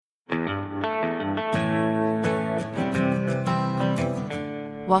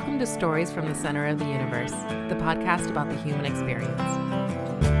Welcome to Stories from the Center of the Universe, the podcast about the human experience.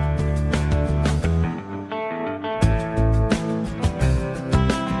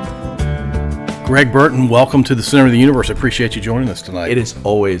 Greg Burton, welcome to the Center of the Universe. I appreciate you joining us tonight. It is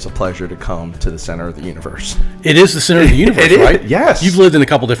always a pleasure to come to the Center of the universe. It is the Center of the Universe, right? Yes. You've lived in a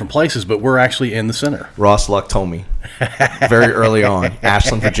couple different places, but we're actually in the center. Ross Luck told me very early on,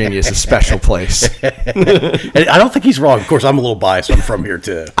 Ashland, Virginia is a special place. And I don't think he's wrong. Of course, I'm a little biased. I'm from here,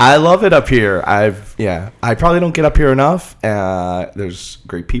 too. I love it up here. I probably don't get up here enough. There's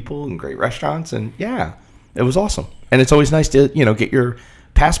great people and great restaurants, and it was awesome. And it's always nice to, get your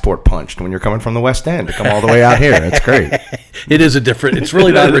passport punched when you're coming from the West End to come all the way out here. It's great. It's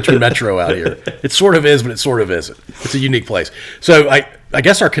really not Richmond Metro out here. It sort of is, but it sort of isn't. It's a unique place. So I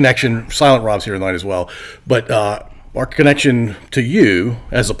guess our connection, Silent Rob's here tonight as well, but our connection to you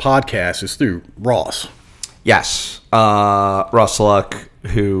as a podcast is through Ross. Yes. Ross Luck,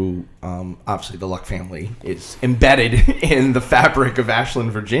 who obviously the Luck family is embedded in the fabric of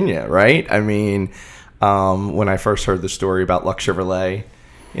Ashland, Virginia, right? I mean, when I first heard the story about Luck Chevrolet,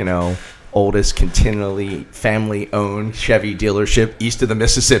 oldest continually family-owned Chevy dealership east of the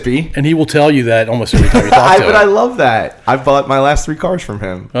Mississippi. And he will tell you that almost every time you talk to him. But I love that. I bought my last 3 cars from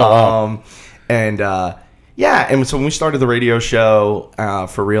him. Oh, wow. And so when we started the radio show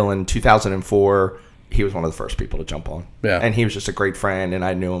for real in 2004, he was one of the first people to jump on. Yeah. And he was just a great friend, and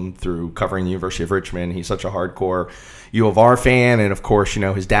I knew him through covering the University of Richmond. He's such a hardcore U of R fan, and of course,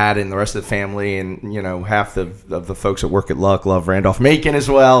 his dad and the rest of the family, and half of the folks that work at Luck love Randolph-Macon as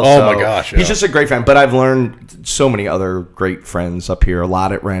well. Oh, so my gosh. Yeah. He's just a great fan. But I've learned so many other great friends up here, a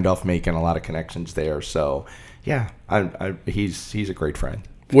lot at Randolph-Macon, a lot of connections there. So, he's a great friend.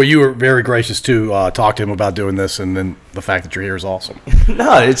 Well, you were very gracious to talk to him about doing this, and then the fact that you're here is awesome.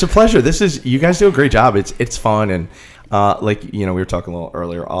 No, it's a pleasure. You guys do a great job. It's fun, and we were talking a little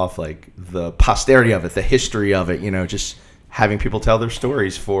earlier off, like the posterity of it, the history of it. just having people tell their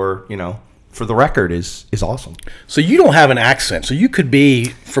stories for the record is awesome. So you don't have an accent, so you could be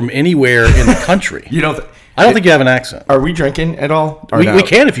from anywhere in the country. I don't think you have an accent. Are we drinking at all? We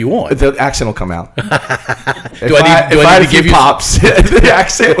can if you want. The accent will come out. Do I need to give you pops? The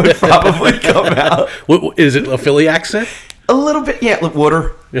accent would probably come out. Is it a Philly accent? A little bit, yeah.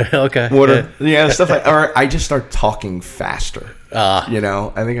 Water. Yeah. Okay. Water. Yeah. Stuff like. Or I just start talking faster. I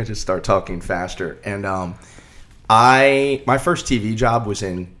think I just start talking faster. And my first TV job was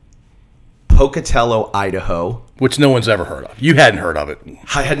in Pocatello, Idaho. Which no one's ever heard of. You hadn't heard of it.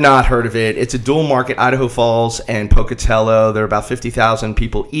 I had not heard of it. It's a dual market, Idaho Falls and Pocatello. They're about 50,000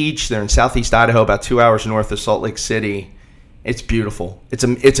 people each. They're in southeast Idaho, about 2 hours north of Salt Lake City. It's beautiful. It's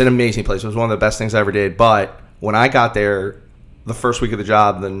an amazing place. It was one of the best things I ever did. But when I got there, the first week of the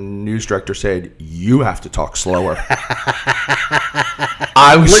job, the news director said, "You have to talk slower."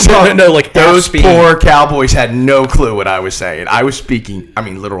 I was those poor cowboys had no clue what I was saying. I was speaking,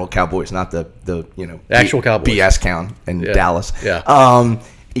 literal cowboys, not the actual cowboys. BS count in Dallas. Yeah.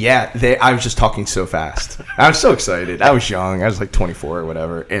 I was just talking so fast. I was so excited. I was young. I was like 24 or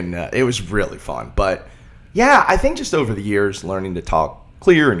whatever, and it was really fun. But I think just over the years, learning to talk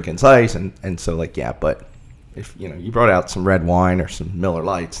clear and concise, and so but. If you brought out some red wine or some Miller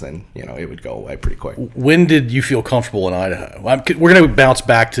Lights, then it would go away pretty quick. When did you feel comfortable in Idaho? We're going to bounce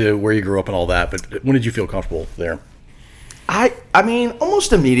back to where you grew up and all that, but when did you feel comfortable there?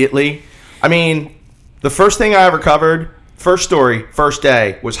 Almost immediately. The first thing I ever covered, first story, first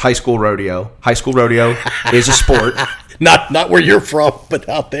day, was high school rodeo. High school rodeo is a sport. Not where you're from, but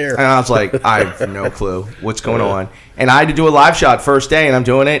out there. And I was like, I have no clue what's going on. And I had to do a live shot first day, and I'm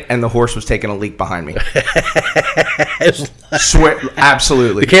doing it, and the horse was taking a leak behind me. Swear,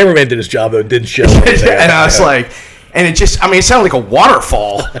 absolutely. The cameraman did his job, though, didn't show. And I was like, and it just, it sounded like a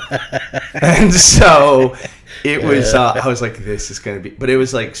waterfall. And so it was, I was like, this is going to be, but it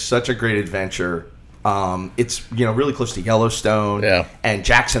was like such a great adventure. It's really close to Yellowstone and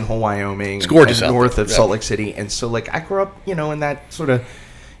Jackson Hole, Wyoming. It's gorgeous north of Salt Lake City. And so I grew up, in that sort of,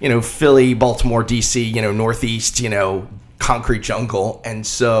 Philly, Baltimore, DC, Northeast, concrete jungle. And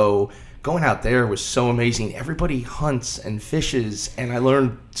so going out there was so amazing. Everybody hunts and fishes, and I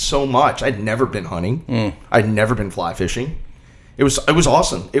learned so much. I'd never been hunting. I'd never been fly fishing. It was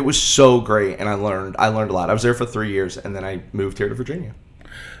awesome. It was so great, and I learned a lot. I was there for 3 years, and then I moved here to Virginia.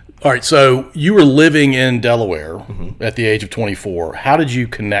 All right, so you were living in Delaware at the age of 24. How did you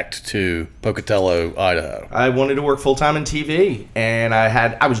connect to Pocatello, Idaho? I wanted to work full-time in TV, and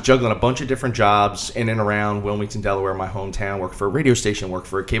I was juggling a bunch of different jobs in and around Wilmington, Delaware, my hometown, working for a radio station, working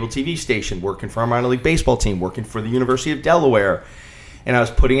for a cable TV station, working for our minor league baseball team, working for the University of Delaware. And I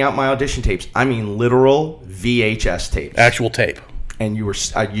was putting out my audition tapes. Literal VHS tapes. Actual tape. and you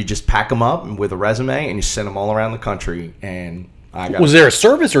just pack them up with a resume and you send them all around the country. And was there a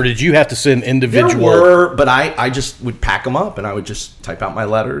service, or did you have to send individual? There were, but I just would pack them up and I would just type out my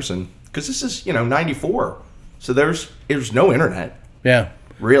letters, and because this is 94, so there's no internet. Yeah,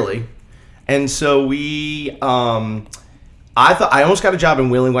 really. And so I almost got a job in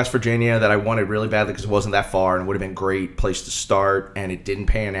Wheeling, West Virginia that I wanted really badly because it wasn't that far and it would have been a great place to start, and it didn't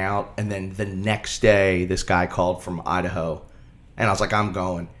pan out. And then the next day, this guy called from Idaho, and I was like, I'm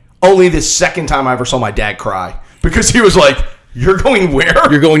going. Only the second time I ever saw my dad cry, because he was like, you're going where?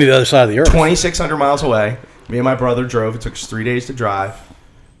 You're going to the other side of the earth. 2,600 miles away. Me and my brother drove. It took us 3 days to drive,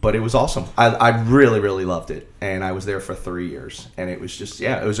 but it was awesome. I really, really loved it, and I was there for 3 years, and it was just,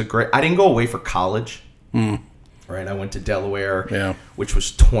 it was a great. I didn't go away for college. Right, I went to Delaware, which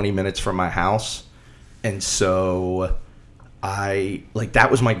was 20 minutes from my house, and so that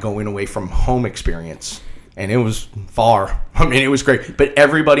was my going away from home experience, and it was far. I mean, it was great, but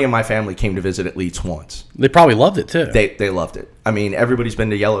everybody in my family came to visit at least once. They probably loved it too. They loved it. I mean, everybody's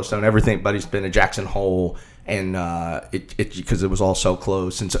been to Yellowstone. Everybody's been to Jackson Hole, and it because it was all so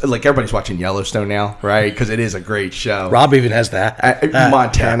close, and so, everybody's watching Yellowstone now, right? Because it is a great show. Rob even has that.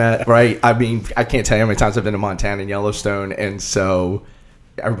 Montana, right? I mean, I can't tell you how many times I've been to Montana and Yellowstone, and so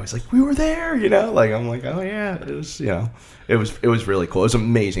everybody's like, we were there, I'm like, oh yeah, it was, it was really cool. It was an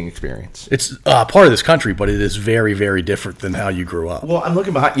amazing experience. It's part of this country, but it is very, very different than how you grew up. Well, I'm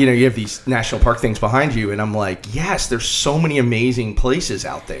looking behind, you have these national park things behind you, and I'm like, yes, there's so many amazing places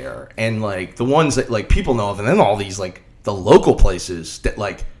out there, and the ones that people know of, and then all these the local places that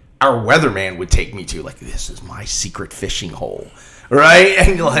our weatherman would take me to, this is my secret fishing hole, right?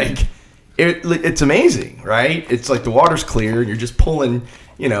 And it's amazing, right? It's the water's clear and you're just pulling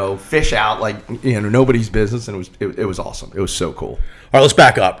fish out nobody's business, and it was awesome. It was so cool. All right, let's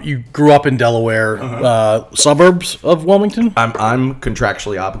back up. You grew up in Delaware, suburbs of Wilmington? I'm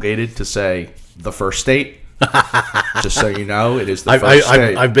contractually obligated to say the first state. Just so you know, it is the first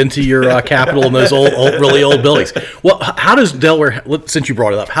state. I've been to your capital in those old, really old buildings. Well, how does Delaware, since you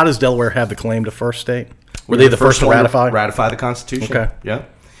brought it up, how does Delaware have the claim to first state? Were they the first to ratify? Ratify the Constitution. Okay.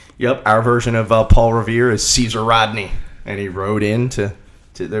 Yep. Our version of Paul Revere is Caesar Rodney, and he rode in to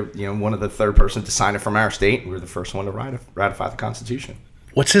one of the third person to sign it from our state. We were the first one to ratify the Constitution.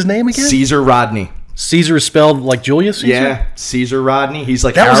 What's his name again? Caesar Rodney. Caesar is spelled like Julius Caesar? Yeah, Caesar Rodney. He's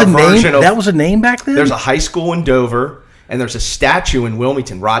that was a name. That was a name back then. There's a high school in Dover, and there's a statue in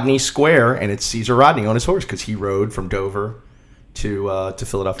Wilmington, Rodney Square, and it's Caesar Rodney on his horse because he rode from Dover to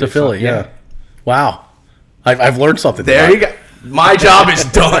Philadelphia. To Philly, yeah. Wow, I've learned something. There you go. My job is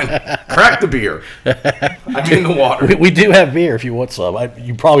done. Crack the beer. I'm in the water. We do have beer if you want some.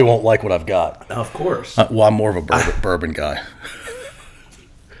 You probably won't like what I've got. Of course. Well, I'm more of a bourbon guy.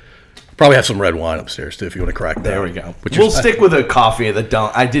 Probably have some red wine upstairs too if you want to crack that. There we go. We'll stick with a coffee.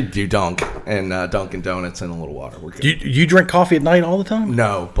 I did do Dunk and Dunkin' Donuts and a little water. We're good. Do you drink coffee at night all the time?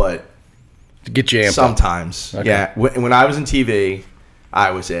 No, but to get you amped sometimes. Okay. Yeah. When I was in TV,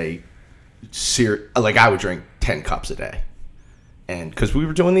 I was I would drink 10 cups a day. And because we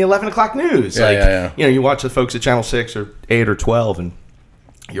were doing the 11 o'clock news. You watch the folks at Channel 6 or 8 or 12, and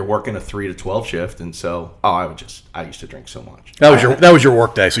you're working a 3 to 12 shift, and so I used to drink so much. That was your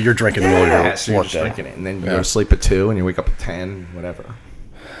work day, so you're drinking the middle of your work day. Drinking it, and then you go to sleep at 2, and you wake up at 10, whatever.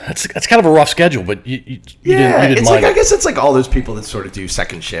 That's kind of a rough schedule, but you didn't it's mind I guess it's all those people that sort of do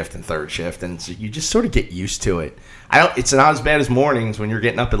second shift and third shift, and so you just sort of get used to it. It's not as bad as mornings when you're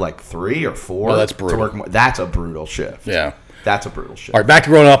getting up at 3 or 4. Oh, that's brutal. To work. That's a brutal shift. Yeah. That's a brutal shift. All right, back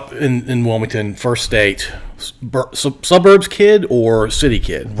to growing up in Wilmington, first state, suburbs kid or city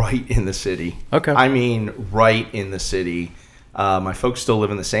kid? Right in the city. Okay. I mean, right in the city. My folks still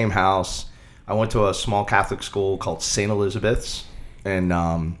live in the same house. I went to a small Catholic school called St. Elizabeth's, and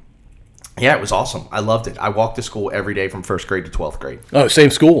it was awesome. I loved it. I walked to school every day from first grade to 12th grade. Oh,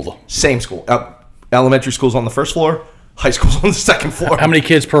 same school? Same school. Elementary school's on the first floor. High school's on the second floor. How many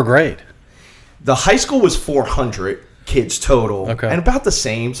kids per grade? The high school was 400 kids total, okay, and about the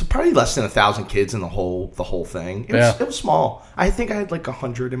same, so probably less than 1,000 kids in the whole thing. It was small. I think I had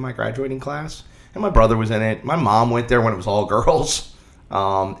 100 in my graduating class, and my brother was in it. My mom went there when it was all girls.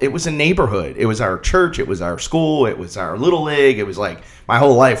 It was a neighborhood. It was our church. It was our school. It was our little league. It was my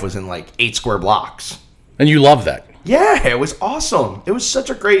whole life was in 8 square blocks. And you loved that? Yeah, it was awesome. It was such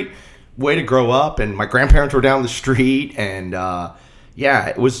a great way to grow up, and my grandparents were down the street, and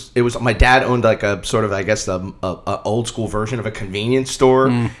it was. My dad owned a sort of, I guess, a old school version of a convenience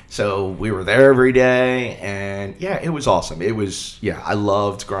store. So we were there every day, and it was awesome. It was, I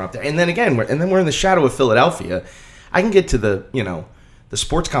loved growing up there. And then again, we're in the shadow of Philadelphia. I can get to the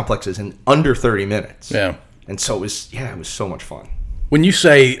sports complexes in under 30 minutes. Yeah. And so it was so much fun. When you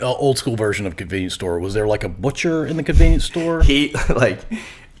say old school version of convenience store, was there like a butcher in the convenience store? They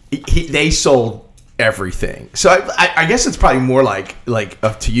sold everything. So I guess it's probably more like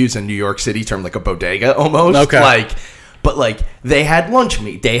to use a New York City term, like a bodega almost. Okay. But they had lunch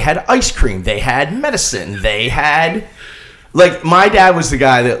meat, they had ice cream, they had medicine, they had my dad was the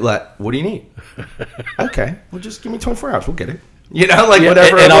guy that what do you need? Okay, well just give me 24 hours, we'll get it.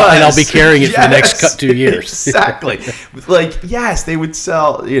 Whatever and it was. I'll be carrying it for the next 2 years. Exactly. Yes, they would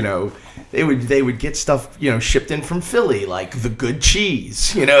sell, they would get stuff, shipped in from Philly, like the good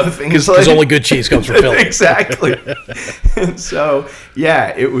cheese, things Because only good cheese comes from Philly. Exactly. And so,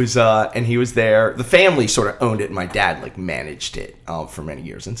 yeah, it was, and he was there. The family sort of owned it, and my dad, managed it for many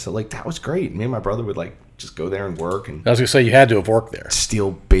years. And so, that was great. Me and my brother would, just go there and work. And I was going to say, you had to have worked there.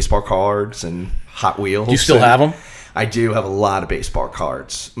 Steal baseball cards and Hot Wheels. Do you still have them? I do have a lot of baseball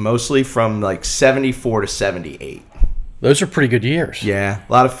cards, mostly from 74 to 78. Those are pretty good years. Yeah,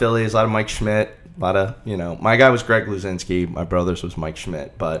 a lot of Phillies, a lot of Mike Schmidt, a lot of, my guy was Greg Luzinski, my brother's was Mike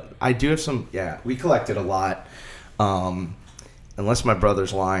Schmidt, but I do have some, we collected a lot. Unless my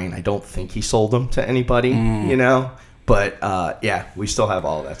brother's lying, I don't think he sold them to anybody, but we still have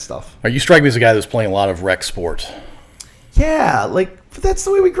all of that stuff. You strike me as a guy that's playing a lot of rec sports. Yeah, that's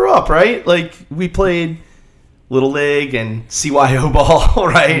the way we grew up, right? We played Little League and CYO ball,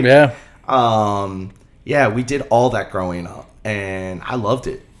 right? Yeah. We did all that growing up, and I loved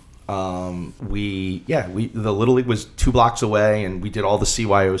it. The Little League was 2 blocks away, and we did all the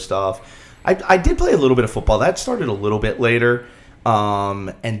CYO stuff. I did play a little bit of football. That started a little bit later.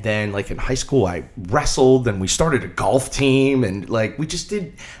 And then in high school, I wrestled, and we started a golf team, and we just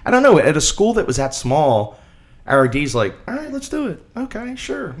did, I don't know, at a school that was that small, our D's all right, let's do it. Okay,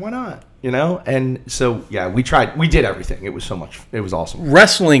 sure, why not? And so, we did everything. It was it was awesome.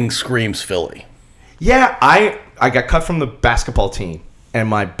 Wrestling screams Philly. Yeah, I got cut from the basketball team, and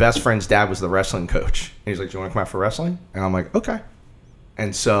my best friend's dad was the wrestling coach. And he's like, do you want to come out for wrestling? And I'm like, okay.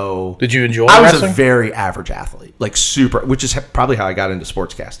 And so... Did you enjoy wrestling? I was a very average athlete, super, which is probably how I got into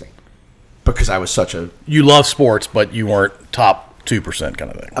sportscasting, because I was such a... You love sports, but you weren't top 2% kind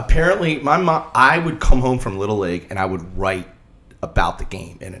of thing. Apparently, my mom, I would come home from Little League, and I would write about the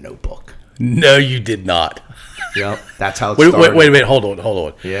game in a notebook. No, you did not. Yep, that's how it started. Wait a minute, hold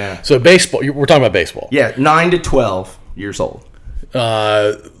on. Yeah. So baseball, we're talking about baseball. Yeah, 9 to 12 years old.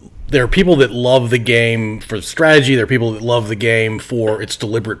 There are people that love the game for strategy. There are people that love the game for its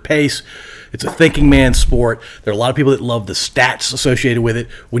deliberate pace. It's a thinking man's sport. There are a lot of people that love the stats associated with it.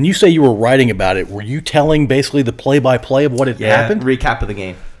 When you say you were writing about it, were you telling basically the play-by-play of what had happened? Recap of the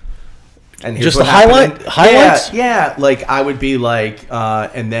game. And just the highlights? Yeah. I would be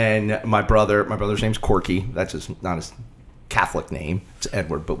and then my brother's name's Corky. That's not his Catholic name. It's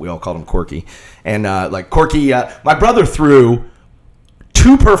Edward, but we all called him Corky. And Corky, my brother threw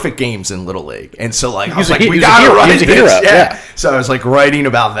 2 perfect games in Little League. And so I was we gotta write this. Yeah. So I was writing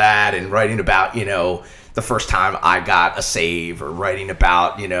about that, and writing about, the first time I got a save, or writing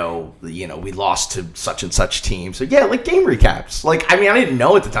about, we lost to such and such team. So game recaps. I didn't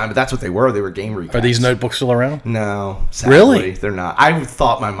know at the time, but that's what they were. They were game recaps. Are these notebooks still around? No. Sadly, really? They're not. I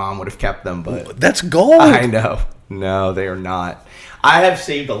thought my mom would have kept them, but that's gold. I know. No, they are not. I have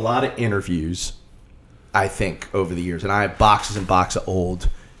saved a lot of interviews, I think, over the years, and I have boxes and boxes of old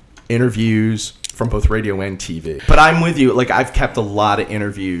interviews from both radio and TV. But I'm with you. I've kept a lot of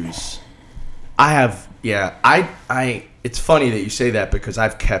interviews. I have, it's funny that you say that, because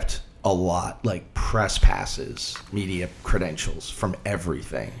I've kept a lot, press passes, media credentials from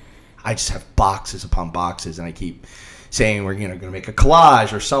everything. I just have boxes upon boxes, and I keep saying we're going to make a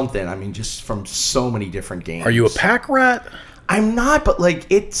collage or something. Just from so many different games. Are you a pack rat? I'm not, but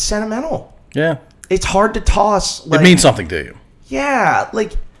it's sentimental. Yeah. It's hard to toss. It means something to you. Yeah.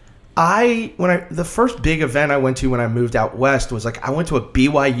 The first big event I went to when I moved out west was I went to a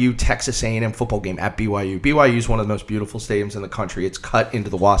BYU Texas A&M football game at BYU. BYU is one of the most beautiful stadiums in the country. It's cut into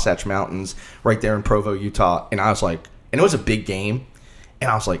the Wasatch Mountains right there in Provo, Utah. And I was and it was a big game. And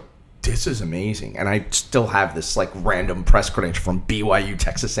I was this is amazing. And I still have this random press credential from BYU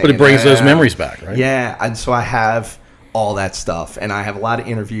Texas A&M. But it brings those memories back, right? Yeah. And so I have all that stuff, and I have a lot of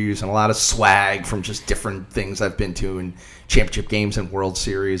interviews and a lot of swag from just different things I've been to, and championship games and World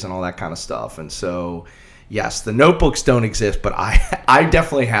Series and all that kind of stuff. And so, yes, the notebooks don't exist, but I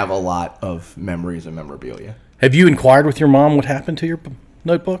definitely have a lot of memories and memorabilia. Have you inquired with your mom what happened to your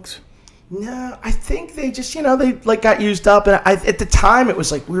notebooks? No, I think they just, they got used up, and at the time it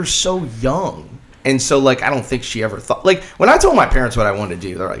was we were so young, and so I don't think she ever thought, when I told my parents what I wanted to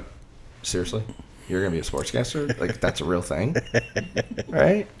do, they're like, seriously? You're going to be a sportscaster? That's a real thing?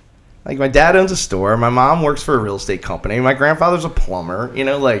 Right? Like, my dad owns a store. My mom works for a real estate company. My grandfather's a plumber. You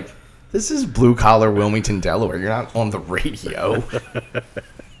know, like, this is blue-collar Wilmington, Delaware. You're not on the radio.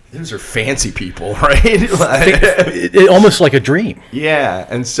 Those are fancy people, right? It almost like a dream. Yeah,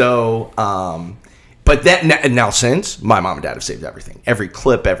 and so, but that now since, my mom and dad have saved everything. Every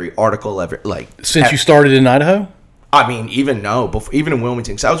clip, every article, Since you started in Idaho? I mean, even in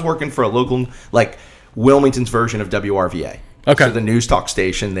Wilmington. So I was working for a local, like, Wilmington's version of WRVA. Okay. So the news talk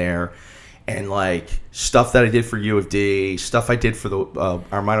station there, and like stuff that I did for U of D, stuff I did for the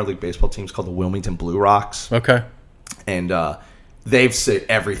our minor league baseball team's called the Wilmington Blue Rocks. Okay. And they've said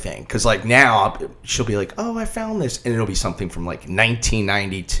everything because like now she'll be like, oh, I found this, and it'll be something from like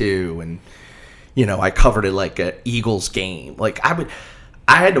 1992, and you know I covered it like a Eagles game. Like I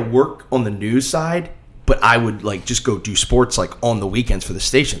had to work on the news side. But I would like just go do sports like on the weekends for the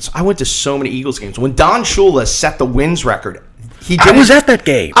station. So I went to so many Eagles games. When Don Shula set the wins record, I was at that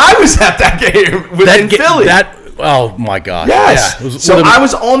game. I was at that game in Philly. Oh my gosh! Yes. Yeah, I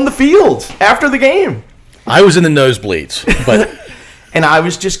was on the field after the game. I was in the nosebleeds, but and I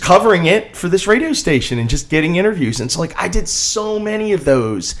was just covering it for this radio station and just getting interviews. And so like I did so many of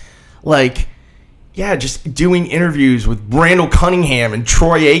those, like. Yeah, just doing interviews with Randall Cunningham and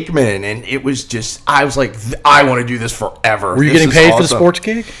Troy Aikman, and it was just, I was like, I want to do this forever. Were you getting paid for the sports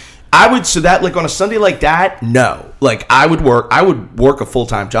gig? I would, so that, like, on a Sunday like that, no. Like, I would work a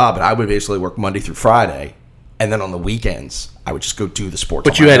full-time job, but I would basically work Monday through Friday, and then on the weekends, I would just go do the sports.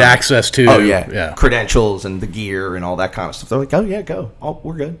 But you had access to, credentials and the gear and all that kind of stuff. They're like, oh, yeah, go. Oh,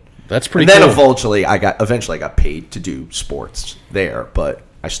 we're good. That's pretty cool. And then eventually I got paid to do sports there, but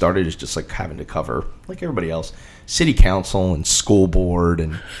I started as just like having to cover, like everybody else, city council and school board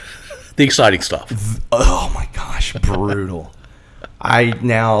and the exciting stuff. Oh my gosh, brutal. I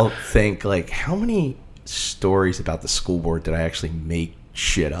now think like how many stories about the school board did I actually make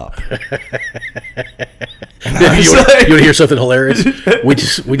shit up? You want to hear something hilarious? We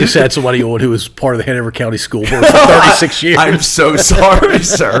just had somebody on who was part of the Hanover County School Board for 36 years. I'm so sorry,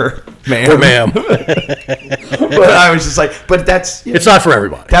 sir, ma'am. Or ma'am. But I was just like, but that's it's not for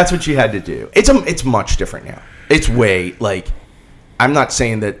everybody. That's what you had to do. It's much different now. It's way like I'm not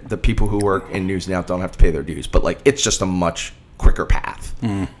saying that the people who work in news now don't have to pay their dues, but like it's just a much quicker path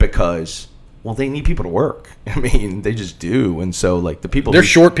because. Well, they need people to work. I mean, they just do. And so, like, the people... They're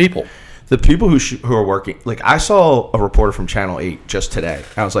short people. The people who are working... Like, I saw a reporter from Channel 8 just today.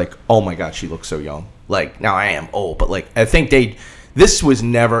 I was like, oh, my God, she looks so young. Like, now I am old, but, like, I think this was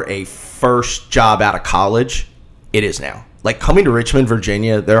never a first job out of college. It is now. Like, coming to Richmond,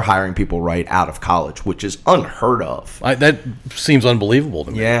 Virginia, they're hiring people right out of college, which is unheard of. That seems unbelievable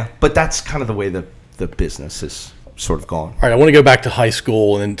to me. Yeah, but that's kind of the way the business is... sort of gone. All right, I want to go back to high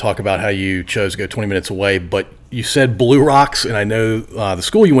school and then talk about how you chose to go 20 minutes away, but you said Blue Rocks, and I know the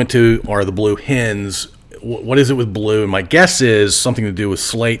school you went to are the Blue Hens. What is it with blue? And my guess is something to do with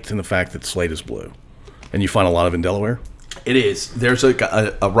slate and the fact that slate is blue. And you find a lot of it in Delaware? It is. There's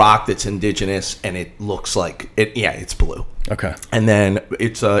a rock that's indigenous, and it looks like it. Yeah, it's blue. Okay. And then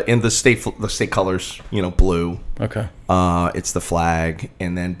it's in the state colors. You know, blue. Okay. It's the flag,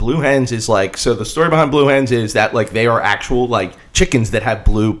 and then Blue Hens is like. So the story behind Blue Hens is that like they are actual like chickens that have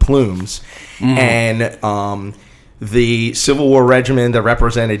blue plumes, and the Civil War regiment that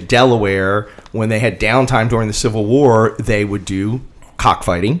represented Delaware, when they had downtime during the Civil War, they would do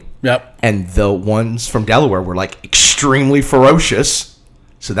cockfighting. Yep. And the ones from Delaware were like extremely ferocious.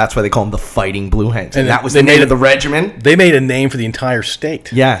 So that's why they call them the Fighting Blue Hens. And that was the name of the regiment. They made a name for the entire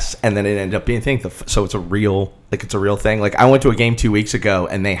state. Yes. And then it ended up being a thing. So it's a real thing. Like I went to a game 2 weeks ago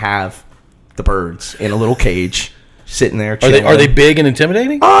and they have the birds in a little cage sitting there chilling. Are they big and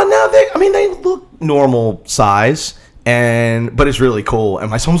intimidating? Oh, no. They look normal size. But it's really cool, and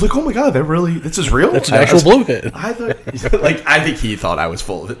my son was like, "Oh my God, this is real." That's an actual blue hen. I think he thought I was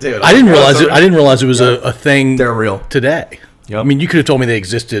full of it, dude. I didn't realize it was a thing. They're real today. Yep. I mean, you could have told me they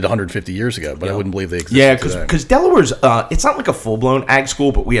existed 150 years ago, but I wouldn't believe they existed. Yeah, because Delaware's it's not like a full blown ag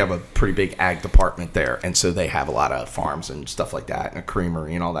school, but we have a pretty big ag department there, and so they have a lot of farms and stuff like that, and a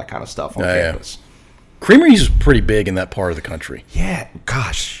creamery and all that kind of stuff on campus. Yeah. Creameries are pretty big in that part of the country. Yeah,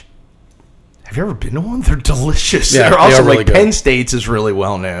 gosh. Have you ever been to one? They're delicious. Yeah, they're also really like good. Penn State's is really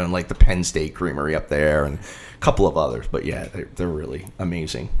well known, like the Penn State Creamery up there, and a couple of others. But yeah, they're really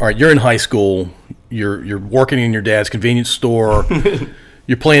amazing. All right, you're in high school. You're working in your dad's convenience store.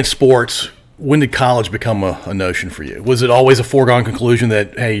 You're playing sports. When did college become a notion for you? Was it always a foregone conclusion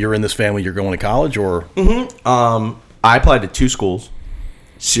that hey, you're in this family, you're going to college, or? I applied to 2 schools,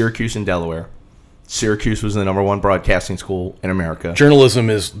 Syracuse and Delaware. Syracuse was the number one broadcasting school in America. Journalism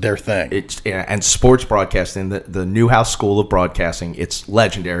is their thing. And sports broadcasting, the Newhouse School of Broadcasting, it's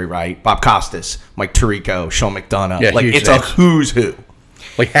legendary, right? Bob Costas, Mike Tirico, Sean McDonough. Yeah, like, it's names. a who's who.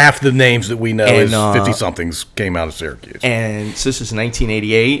 Like half the names that we know And, as 50-somethings came out of Syracuse. And so this is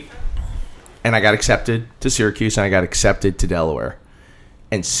 1988, and I got accepted to Syracuse, and I got accepted to Delaware.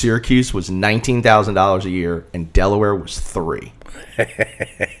 And Syracuse was $19,000 a year, and Delaware was $3,000.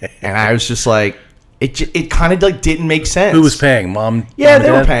 And I was just like, it kind of like didn't make sense. Who was paying? Mom? Yeah, mom they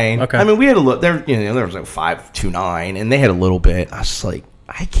and were dad? paying. Okay. I mean, we had a little. There was like 529, and they had a little bit. I was just like,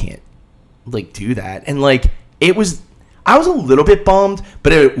 I can't like do that, and like it was. I was a little bit bummed,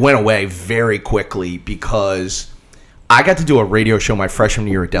 but it went away very quickly because I got to do a radio show my freshman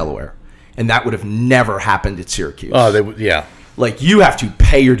year at Delaware, and that would have never happened at Syracuse. Oh, yeah. Like, you have to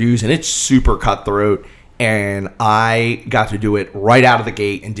pay your dues, and it's super cutthroat. And I got to do it right out of the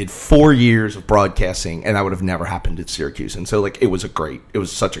gate and did 4 years of broadcasting, and that would have never happened at Syracuse. And so, like, it was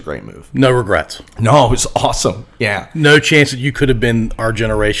such a great move. No regrets. No, it was awesome. Yeah. No chance that you could have been our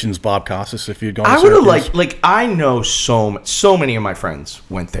generation's Bob Costas if you'd gone to I would have Syracuse? I know so many of my friends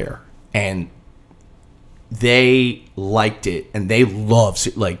went there, and they liked it, and they love,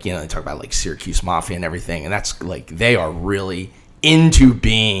 like, you know, they talk about like Syracuse Mafia and everything, and that's like, they are really into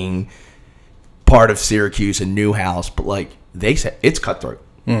being part of Syracuse and Newhouse, but like they said, it's cutthroat.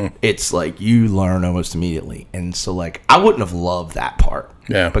 It's like you learn almost immediately, and so like I wouldn't have loved that part.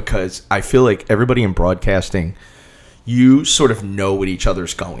 Yeah, because I feel like everybody in broadcasting, you sort of know what each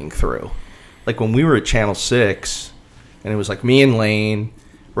other's going through. Like when we were at Channel 6, and it was like me and Lane,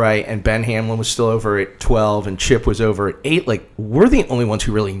 right, and Ben Hamlin was still over at 12, and Chip was over at 8. Like, we're the only ones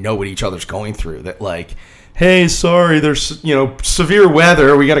who really know what each other's going through. That like, hey, sorry, there's, you know, severe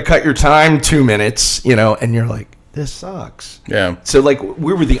weather. We got to cut your time 2 minutes, you know, and you're like, this sucks. Yeah. So, like,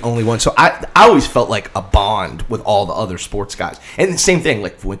 we were the only ones. So I always felt like a bond with all the other sports guys. And the same thing,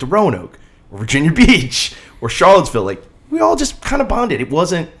 like, we went to Roanoke or Virginia Beach or Charlottesville. Like, we all just kind of bonded. It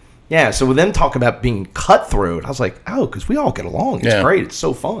wasn't, yeah. So with them talking about being cutthroat, I was like, oh, because we all get along. It's great. It's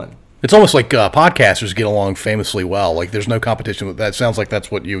so fun. It's almost like podcasters get along famously well. Like, there's no competition with that. Sounds like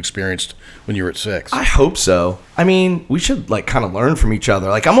that's what you experienced when you were at 6. I hope so. I mean, we should, like, kind of learn from each other.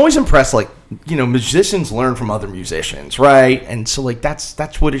 Like, I'm always impressed, like, you know, musicians learn from other musicians, right? And so, like,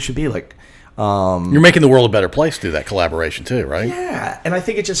 that's what it should be. Like, you're making the world a better place through that collaboration too, right? Yeah, and I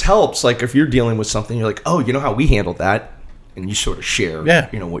think it just helps. Like, if you're dealing with something, you're like, oh, you know how we handled that? And you sort of share,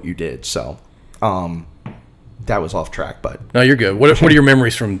 you know, what you did. So, that was off track, but no, you're good. What are your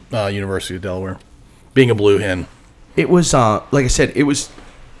memories from University of Delaware, being a Blue Hen? It was like I said, it was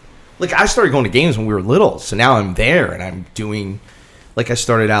like I started going to games when we were little, so now I'm there and I'm doing, like, I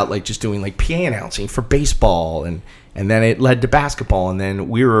started out like just doing like PA announcing for baseball, and then it led to basketball, and then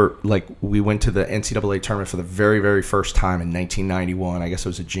we went to the NCAA tournament for the very, very first time in 1991. I guess I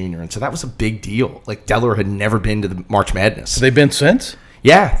was a junior, and so that was a big deal. Like, Delaware had never been to the March Madness. Have they been since?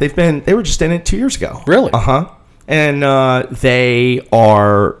 Yeah, they were just in it 2 years ago. Really? And they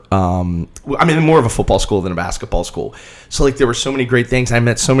are, I mean, they're more of a football school than a basketball school. So, like, there were so many great things. I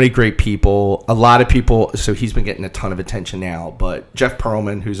met so many great people. A lot of people, so he's been getting a ton of attention now. But Jeff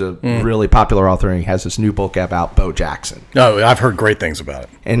Pearlman, who's a really popular author, and he has this new book about Bo Jackson. Oh, I've heard great things about it.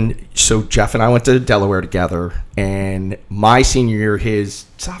 And so Jeff and I went to Delaware together. And my senior year, his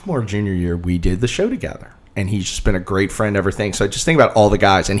sophomore, junior year, we did the show together. And he's just been a great friend ever since. So I just think about all the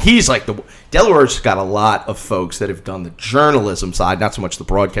guys. And he's like, Delaware's got a lot of folks that have done the journalism side, not so much the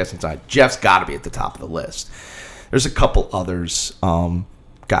broadcasting side. Jeff's got to be at the top of the list. There's a couple others,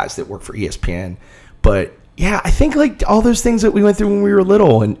 guys that work for ESPN. But, yeah, I think, like, all those things that we went through when we were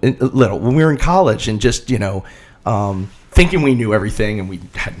little, when we were in college, and just, you know, thinking we knew everything and we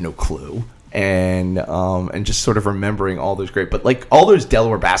had no clue. And just sort of remembering all those great, but like all those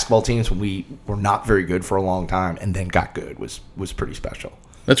Delaware basketball teams when we were not very good for a long time and then got good was pretty special.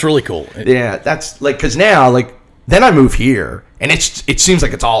 That's really cool. Yeah, that's like, because now, like, then I move here and it seems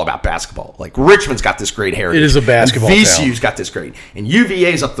like it's all about basketball. Like, Richmond's got this great heritage. It is a basketball and VCU's got this great, and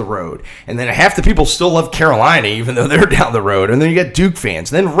UVA's up the road, and then half the people still love Carolina even though they're down the road, and then you got Duke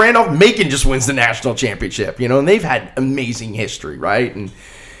fans, and then Randolph-Macon just wins the national championship, you know, and they've had amazing history, right? And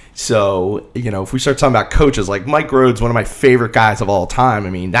so, you know, if we start talking about coaches, like Mike Rhodes, one of my favorite guys of all time. I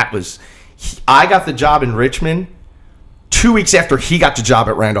mean, I got the job in Richmond 2 weeks after he got the job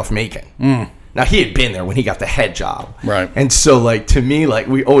at Randolph-Macon. Now, he had been there when he got the head job. Right. And so, like, to me, like,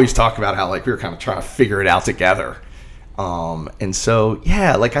 we always talk about how, like, we were kind of trying to figure it out together. And so,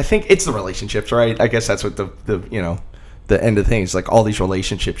 yeah, like, I think it's the relationships, right? I guess that's what the you know, the end of things, like all these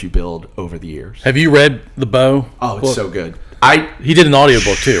relationships you build over the years. Have you read the Bo? Oh, it's book? so good. He did an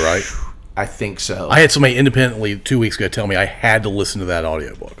audiobook too, right? I think so. I had somebody independently 2 weeks ago tell me I had to listen to that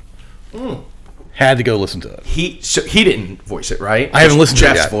audiobook. Had to go listen to it. He didn't voice it, right? I haven't listened to it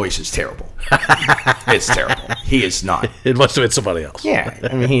Jeff's yet. voice is terrible. It's terrible. He is not. It must have been somebody else. Yeah,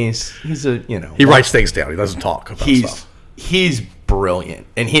 I mean he's a He writes things down. He doesn't talk about stuff. He's brilliant,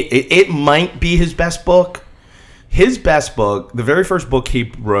 and it might be his best book. His best book, the very first book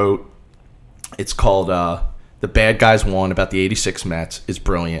he wrote, it's called "The Bad Guys Won," about the '86 Mets. Is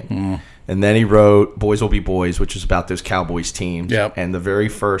brilliant. And then he wrote "Boys Will Be Boys," which is about those Cowboys teams. Yep. And the very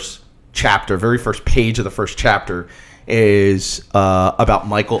first page of the first chapter is about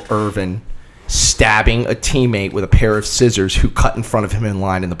Michael Irvin stabbing a teammate with a pair of scissors who cut in front of him in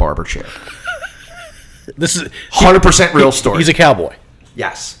line in the barber chair. This is 100% real story. He's a cowboy.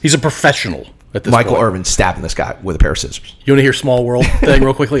 Yes. He's a professional at this Michael point. Irvin stabbing this guy with a pair of scissors. You want to hear small world thing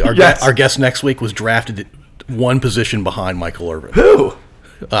real quickly? Yes. Our guest next week was drafted at one position behind Michael Irvin. Who?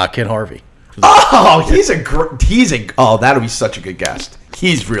 Ken Harvey. Oh, that'll be such a good guest.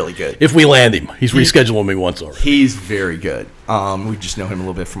 He's really good. If we land him, he's rescheduled me once already. He's very good. We just know him a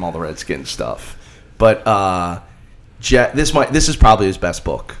little bit from all the Redskins stuff. But this is probably his best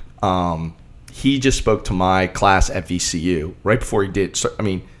book. He just spoke to my class at VCU right before he did. So, I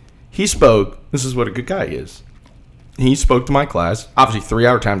mean, he spoke. This is what a good guy he is. He spoke to my class. Obviously,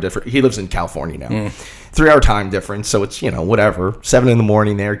 3-hour time difference. He lives in California now. 3-hour time difference. So it's, whatever. 7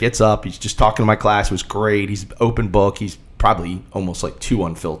 a.m. there. Gets up. He's just talking to my class. It was great. He's open book. He's probably almost like too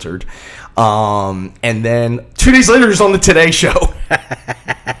unfiltered. And then 2 days later, he's on the Today Show.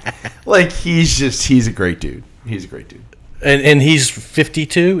 Like, he's a great dude. He's a great dude. And he's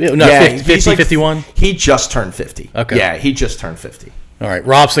 52? No, Yeah, 50, he's like 51? He just turned 50. Okay. Yeah, he just turned 50. All right.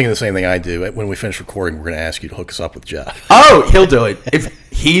 Rob's thinking the same thing I do. When we finish recording, we're going to ask you to hook us up with Jeff. Oh, he'll do it.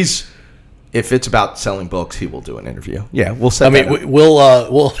 If it's about selling books, he will do an interview. Yeah, we'll set that up.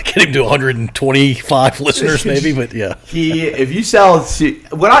 We'll get him to 125 listeners maybe, but yeah. If you sell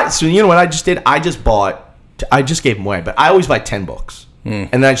what I just did, I just gave them away, but I always buy 10 books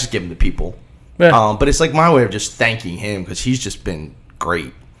and then I just give them to people. Yeah. But it's like my way of just thanking him because he's just been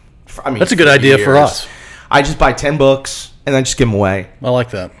great. That's a good idea for us. I just buy 10 books and then just give them away. I like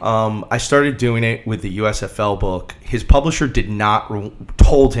that. I started doing it with the USFL book. His publisher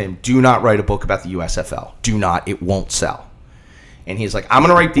told him, do not write a book about the USFL. Do not. It won't sell. And he's like, I'm going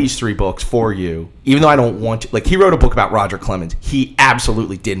to write these 3 books for you, even though I don't want to. Like, he wrote a book about Roger Clemens. He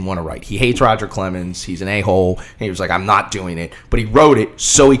absolutely didn't want to write. He hates Roger Clemens. He's an a-hole. And he was like, I'm not doing it. But he wrote it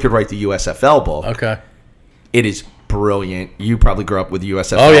so he could write the USFL book. Okay. It is brilliant. You probably grew up with the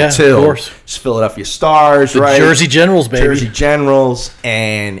USFL, too. Of course. It's Philadelphia Stars, The right? Jersey Generals, baby. Jersey Generals.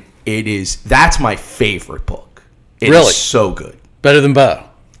 And that's my favorite book. It Really? is so good. Better than Bo.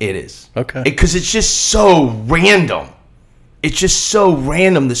 It is. Okay. Because it's just so random. It's just so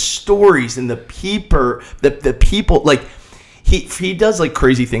random. The stories and the people, like he does like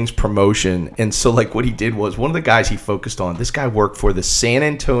crazy things promotion. And so like what he did was one of the guys he focused on. This guy worked for played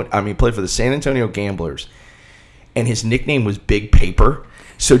for the San Antonio Gamblers, and his nickname was Big Paper.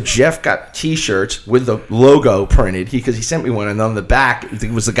 So Jeff got T-shirts with the logo printed because he sent me one, and on the back it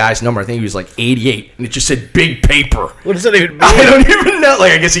was the guy's number. I think he was like 88, and it just said Big Paper. What does that even mean? I don't even know.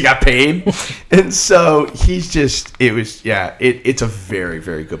 Like, I guess he got paid, and so it's a very,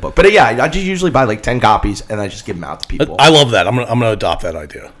 very good book. But yeah, I just usually buy like 10 copies, and I just give them out to people. I love that. I'm gonna adopt that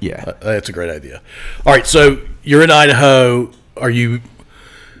idea. Yeah. That's a great idea. All right, so you're in Idaho.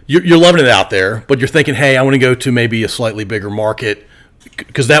 You're loving it out there, but you're thinking, hey, I want to go to maybe a slightly bigger market.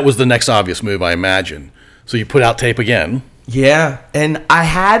 Because that was the next obvious move, I imagine. So you put out tape again. Yeah, and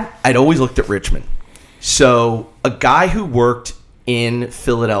I'd always looked at Richmond. So a guy who worked in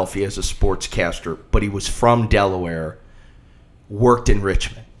Philadelphia as a sportscaster, but he was from Delaware, worked in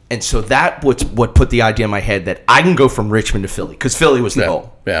Richmond. And so that was what put the idea in my head that I can go from Richmond to Philly, because Philly was the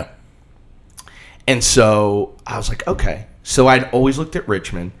goal. Yeah. And so I was like, okay. So I'd always looked at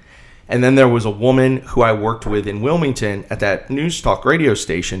Richmond. And then there was a woman who I worked with in Wilmington at that news talk radio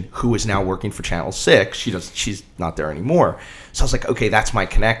station who is now working for Channel 6. She's not there anymore. So I was like, okay, that's my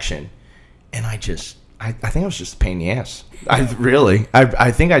connection. And I think I was just a pain in the ass.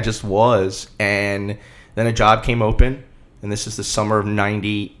 I think I just was. And then a job came open, and this is the summer of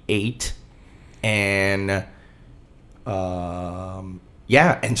 98. And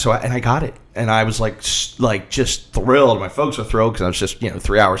and so I got it, and I was like just thrilled. My folks were thrilled because I was just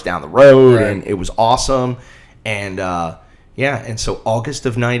 3 hours down the road, right. And it was awesome. And and so August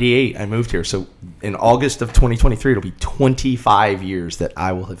of 98, I moved here. So in August of 2023, it'll be 25 years that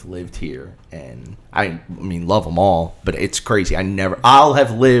I will have lived here, and I mean love them all, but it's crazy. I'll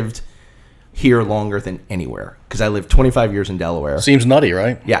have lived here longer than anywhere because I lived 25 years in Delaware. Seems nutty,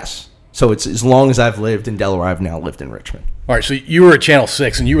 right? Yes. So it's as long as I've lived in Delaware, I've now lived in Richmond. All right, so you were at Channel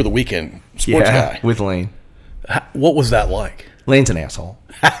 6, and you were the weekend sports guy. With Lane. What was that like? Lane's an asshole.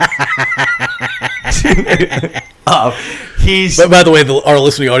 He's. But by the way, our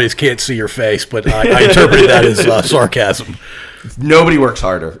listening audience can't see your face, but I interpreted that as sarcasm. Nobody works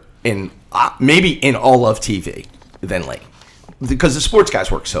harder maybe in all of TV than Lane, because the sports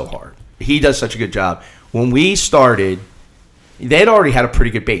guys work so hard. He does such a good job. When we started, they'd already had a pretty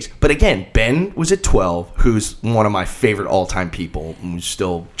good base. But again, Ben was at 12, who's one of my favorite all-time people. And we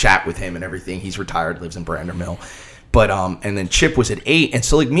still chat with him and everything. He's retired, lives in Brander Mill. But and then Chip was at 8, and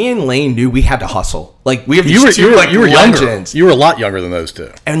so like me and Lane knew we had to hustle. Like we have these you were legends. Younger. You were a lot younger than those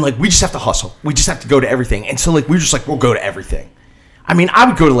two. And like we just have to hustle. We just have to go to everything. And so like we were just like, we'll go to everything. I mean, I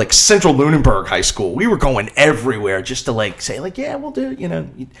would go to like Central Lunenburg High School. We were going everywhere just to like say like, yeah, we'll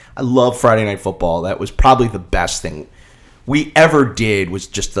do. I love Friday Night Football. That was probably the best thing we ever did. Was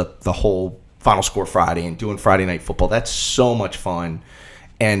just the whole Final Score Friday and doing Friday Night Football. That's so much fun,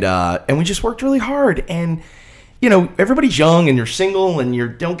 and we just worked really hard. And everybody's young and you're single and you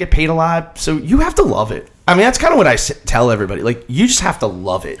don't get paid a lot, so you have to love it. I mean, that's kind of what I tell everybody. Like, you just have to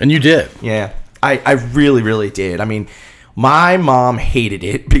love it. And you did. Yeah, I really, really did. I mean, my mom hated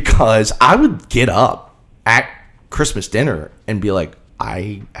it because I would get up at Christmas dinner and be like,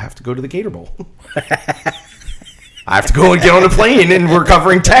 I have to go to the Gator Bowl. I have to go and get on a plane, and we're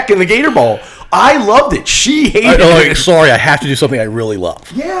covering tech in the Gator Bowl. I loved it. She hated it. Sorry, I have to do something I really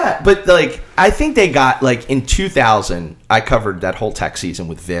love. Yeah, but like I think they got like in 2000, I covered that whole tech season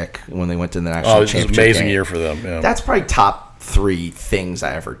with Vic when they went to the national championship. It was an amazing year for them. Yeah. That's probably top 3 things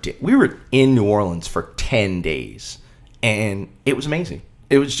I ever did. We were in New Orleans for 10 days, and it was amazing.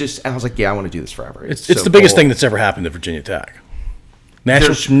 It was just, and I was like, yeah, I want to do this forever. It's so the biggest thing that's ever happened to Virginia Tech.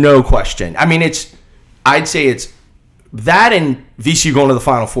 There's no question. I mean, I'd say it's that and VCU going to the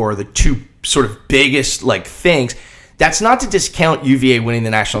Final Four are the two sort of biggest like things. That's not to discount UVA winning the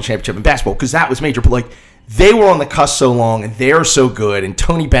national championship in basketball, because that was major, but like they were on the cusp so long and they're so good, and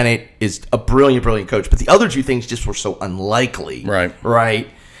Tony Bennett is a brilliant coach, but the other two things just were so unlikely. Right.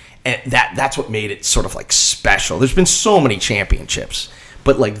 And that's what made it sort of like special. There's been so many championships,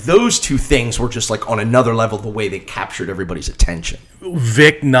 but like those two things were just like on another level, the way they captured everybody's attention.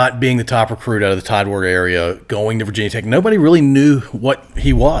 Vic not being the top recruit out of the Tidewater area, going to Virginia Tech, nobody really knew what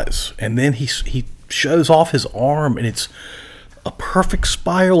he was. And then he shows off his arm, and it's a perfect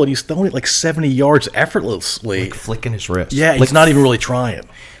spiral, and he's throwing it like 70 yards effortlessly. Like flicking his wrist. Yeah, he's not even really trying.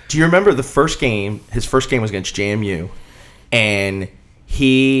 Do you remember the first game? His first game was against JMU, and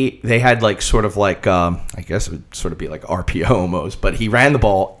they had like sort of like I guess it would sort of be like RPO almost, but he ran the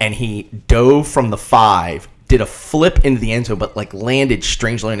ball and he dove from the 5, did a flip into the end zone, but like landed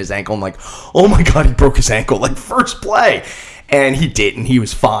strangely on his ankle. I'm like, oh my god, he broke his ankle like first play, and he didn't. He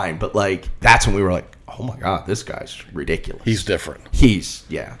was fine, but like that's when we were like, oh my god, this guy's ridiculous. He's different.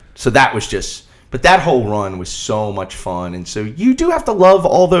 So that was just. But that whole run was so much fun, and so you do have to love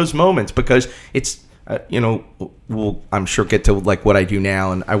all those moments, because it's. We'll, I'm sure, get to like what I do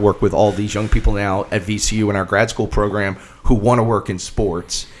now, and I work with all these young people now at VCU in our grad school program who want to work in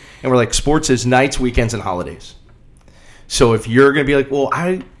sports, and we're like, sports is nights, weekends, and holidays. So if you're gonna be like, well,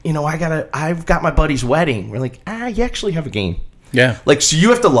 I've got my buddy's wedding, we're like, you actually have a game. Yeah. Like, so you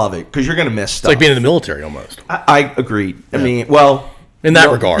have to love it, because you're gonna miss stuff. It's like being in the military almost. I agree. Yeah. I mean, well, in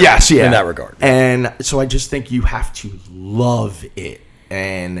that regard. Yes, yeah. In that regard. And so I just think you have to love it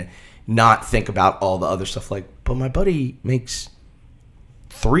and not think about all the other stuff. Like, but my buddy makes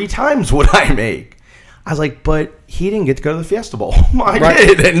 3 times what I make. I was like, but he didn't get to go to the Fiesta Bowl. I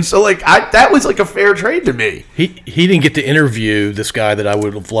did. And so like that was like a fair trade to me. He didn't get to interview this guy that I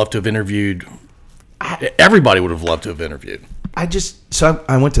would have loved to have interviewed. Everybody would have loved to have interviewed. I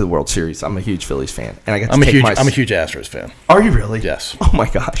went to the World Series. I'm a huge Phillies fan, and I got to I'm a huge Astros fan. Are you really? Yes. Oh my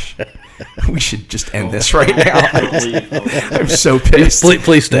gosh. We should just end this right now. I'm so pissed.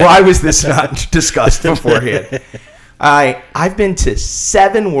 Please stay. Why was this not discussed beforehand? I've been to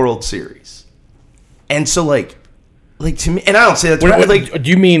 7 World Series, and so like to me, and I don't say that like. Do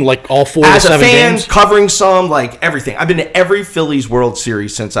you mean like all 4 as to 7 a fan, games? Covering some, like everything? I've been to every Phillies World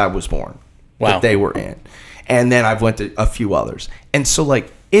Series since I was born. Wow. That they were in, and then I've went to a few others, and so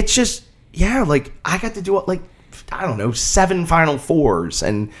like it's just like I got to do like I don't know 7 Final Fours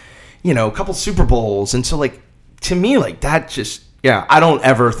and a couple Super Bowls, and so like to me like that just I don't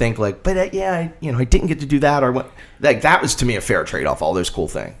ever think like but I didn't get to do that or what, like that was to me a fair trade off all those cool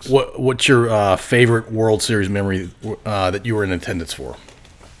things. What's your favorite World Series memory that you were in attendance for?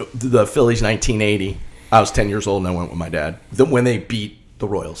 The Phillies 1980. I was 10 years old and I went with my dad when they beat the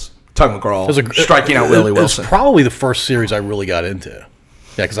Royals. Tug McGraw striking out Willie Wilson. It was probably the first series I really got into.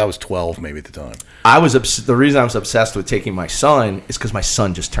 Yeah, because I was 12 maybe at the time. The reason I was obsessed with taking my son is because my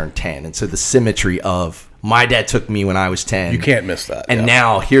son just turned 10. And so the symmetry of my dad took me when I was 10. You can't miss that. And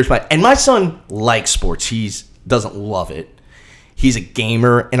now my son likes sports. Doesn't love it. He's a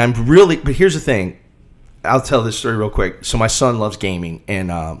gamer. And but here's the thing. I'll tell this story real quick. So my son loves gaming,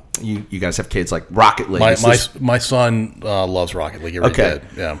 and you guys have kids like Rocket League. My son loves Rocket League. Okay,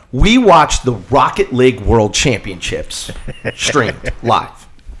 yeah. We watched the Rocket League World Championships streamed live.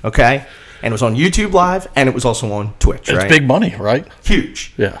 Okay, and it was on YouTube Live, and it was also on Twitch. It's big money, right?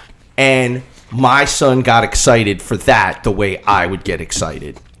 Huge. Yeah. And my son got excited for that the way I would get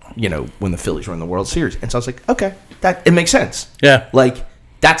excited, when the Phillies were in the World Series. And so I was like, okay, it makes sense. Yeah. Like.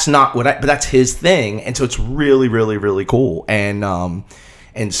 That's not but that's his thing, and so it's really, really, really cool. And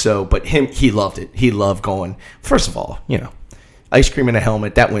so, but he loved it. He loved going. First of all, ice cream in a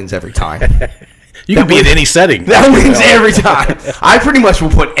helmet, that wins every time. You can be in any setting. That wins every time. I pretty much will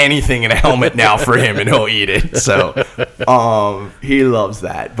put anything in a helmet now for him, and he'll eat it. So, he loves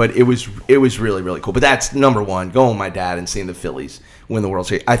that. But it was really, really cool. But that's number one. Going with my dad and seeing the Phillies win the World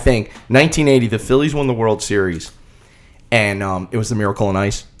Series. I think 1980, the Phillies won the World Series. And it was the Miracle on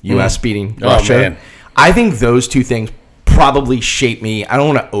Ice, U.S. beating Russia. Man. I think those two things probably shaped me. I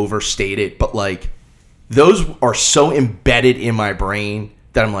don't want to overstate it, but like those are so embedded in my brain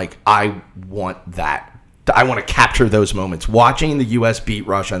that I'm like, I want that. I want to capture those moments. Watching the U.S. beat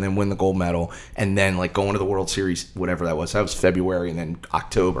Russia and then win the gold medal, and then like going to the World Series, whatever that was. That was February, and then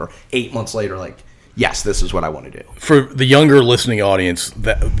October. 8 months later, like, yes, this is what I want to do. For the younger listening audience,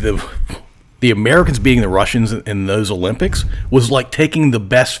 the Americans beating the Russians in those Olympics was like taking the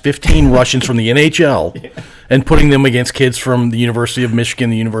best 15 Russians from the NHL and putting them against kids from the University of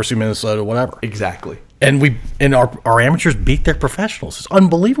Michigan, the University of Minnesota, whatever. Exactly. And our amateurs beat their professionals. It's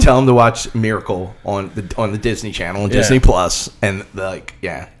unbelievable. Tell them to watch Miracle on the Disney Channel and Disney Plus, and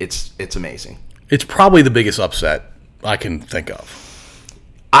it's amazing. It's probably the biggest upset I can think of.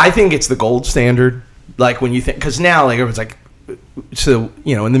 I think it's the gold standard. Like when you think, because now like everyone's like. So,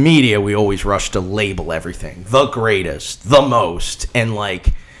 in the media, we always rush to label everything the greatest, the most. And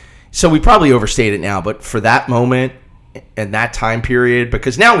so we probably overstate it now. But for that moment and that time period,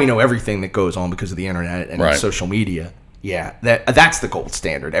 because now we know everything that goes on because of the internet and social media. Yeah, that's the gold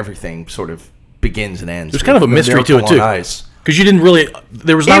standard. Everything sort of begins and ends. There's kind of a mystery to it, too. Because you didn't really,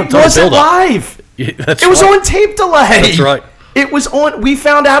 there was not a ton of build-up. It wasn't live. Yeah, it was on tape delay. That's right. It was on, we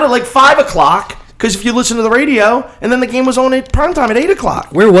found out at 5 o'clock. Because if you listen to the radio, and then the game was on at primetime at 8 o'clock.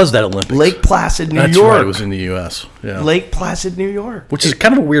 Where was that Olympics? Lake Placid, New York. That's right, it was in the U.S. Yeah. Lake Placid, New York. Which is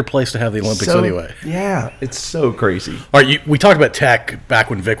kind of a weird place to have the Olympics anyway. Yeah, it's so crazy. All right, we talked about Tech back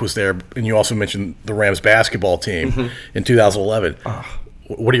when Vic was there, and you also mentioned the Rams basketball team in 2011.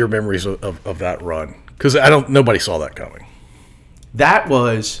 What are your memories of that run? Because nobody saw that coming. That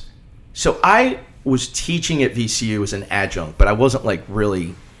was, so I was teaching at VCU as an adjunct, but I wasn't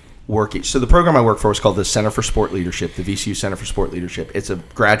really working. So the program I work for is called the Center for Sport Leadership, the VCU Center for Sport Leadership. It's a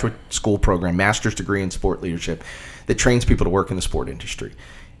graduate school program, master's degree in sport leadership, that trains people to work in the sport industry.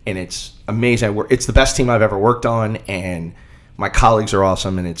 And it's amazing. It's the best team I've ever worked on, and my colleagues are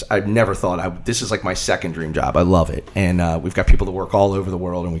awesome. And I've never thought this is like my second dream job. I love it. And we've got people that work all over the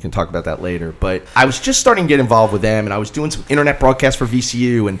world, and we can talk about that later. But I was just starting to get involved with them, and I was doing some internet broadcasts for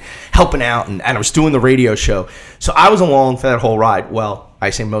VCU and helping out, and I was doing the radio show. So I was along for that whole ride. Well, I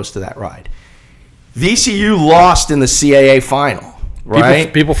say most of that ride. VCU lost in the CAA final,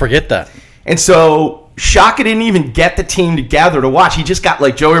 right? People forget that. And so Shaka didn't even get the team together to watch. He just got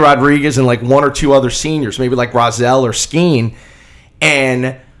Joey Rodriguez and one or two other seniors, maybe Rozelle or Skeen.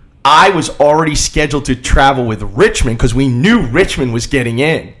 And I was already scheduled to travel with Richmond because we knew Richmond was getting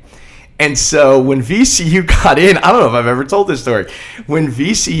in. And so when VCU got in, I don't know if I've ever told this story. When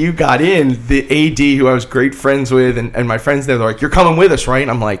VCU got in, the AD, who I was great friends with, and my friends there, they're like, "You're coming with us, right?"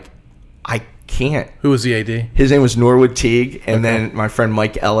 And I'm like, I can't. Who was the AD? His name was Norwood Teague, and then my friend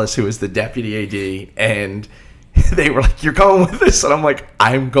Mike Ellis, who was the deputy AD, and they were like, "You're coming with us?" And I'm like,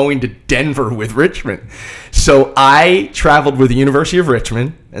 "I'm going to Denver with Richmond." So I traveled with the University of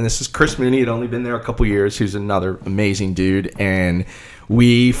Richmond, and this is Chris Mooney, had only been there a couple years, who's another amazing dude, and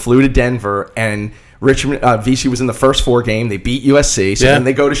we flew to Denver, and Richmond VC was in the first 4 game. They beat USC, so then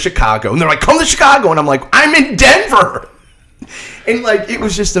they go to Chicago, and they're like, "Come to Chicago," and I'm like, "I'm in Denver." And it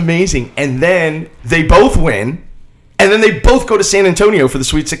was just amazing. And then they both win, and then they both go to San Antonio for the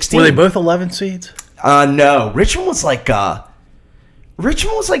Sweet 16. Were they both 11 seeds? No, Richmond was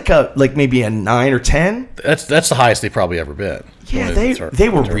maybe a 9 or 10. That's the highest they probably ever been. Yeah, they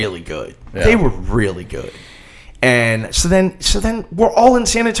were really good. Yeah. They were really good. And so then we're all in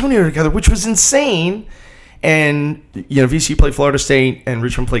San Antonio together, which was insane. And, VCU played Florida State, and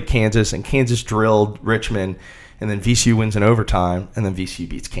Richmond played Kansas, and Kansas drilled Richmond, and then VCU wins in overtime, and then VCU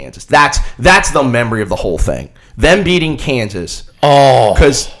beats Kansas. That's the memory of the whole thing. Them beating Kansas. Oh.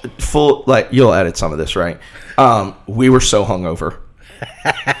 Because you'll edit some of this, right? We were so hungover.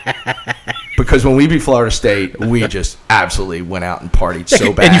 Because when we beat Florida State, we just absolutely went out and partied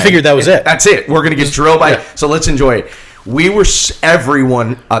so bad. And you figured that was it. That's it. We're going to get drilled by so let's enjoy it. We were,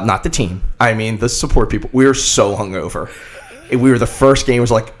 everyone, not the team, I mean the support people, we were so hungover. We were the first game,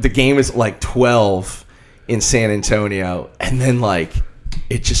 the game was 12 in San Antonio, and then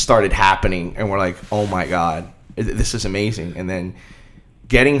it just started happening, and we're like, oh my God, this is amazing. And then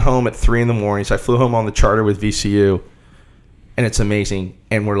getting home at 3 a.m, so I flew home on the charter with VCU, and it's amazing.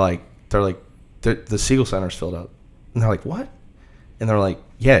 And they're like, the Siegel Center's filled up. And they're like, what? And they're like,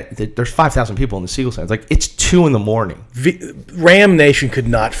 yeah, there's 5,000 people in the Siegel Center. It's 2 a.m. Ram Nation could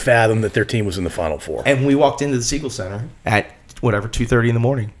not fathom that their team was in the Final Four. And we walked into the Siegel Center at 2:30 in the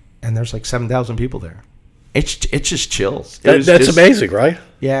morning, and there's 7,000 people there. It's just chills. That's amazing, right?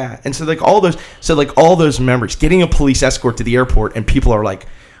 Yeah. And so all those memories, getting a police escort to the airport, and people are on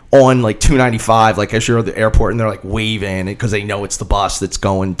 295 as you're at the airport, and they're waving because they know it's the bus that's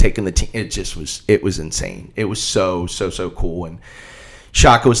taking the team. It was insane. It was so cool. And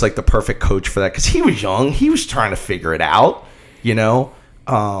Shaka was the perfect coach for that because he was young. He was trying to figure it out,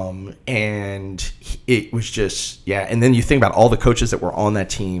 and it was just, yeah. And then you think about all the coaches that were on that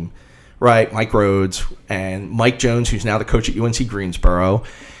team, right? Mike Rhodes and Mike Jones, who's now the coach at UNC Greensboro,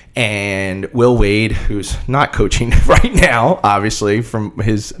 and Will Wade, who's not coaching right now, obviously, from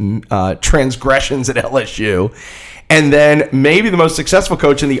his transgressions at LSU. And then maybe the most successful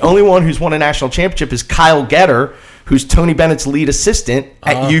coach and the only one who's won a national championship is Kyle Getter, who's Tony Bennett's lead assistant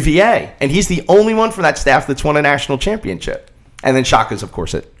at UVA. And he's the only one from that staff that's won a national championship. And then Shaka's, of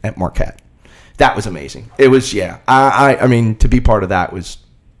course, at Marquette. That was amazing. It was, yeah. I mean, to be part of that was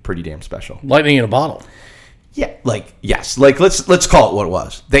pretty damn special. Lightning in a bottle. Yeah, yes. Let's call it what it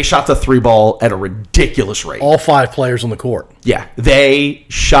was. They shot the 3-ball at a ridiculous rate. All 5 players on the court. Yeah, they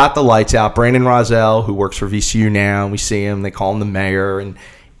shot the lights out. Brandon Rozelle, who works for VCU now, we see him. They call him the mayor, and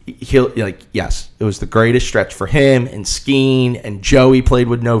he'll yes, it was the greatest stretch for him and Skeen, and Joey played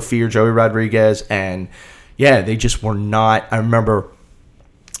with no fear, Joey Rodriguez, and yeah, they just were not. I remember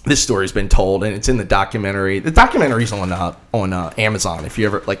this story's been told, and it's in the documentary. The documentary's on Amazon. If you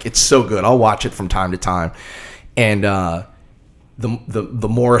ever it's so good. I'll watch it from time to time. And the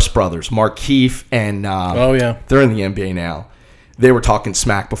Morris brothers, Markieff and they're in the NBA now. They were talking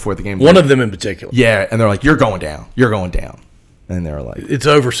smack before the game. One of them in particular. Yeah, and they're like, "You're going down. You're going down." And they were like, "It's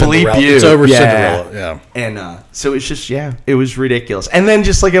over, Cinderella." It's over, Cinderella. Yeah. And so it's just it was ridiculous. And then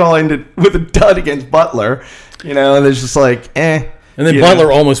just it all ended with a dud against Butler, and it's just And then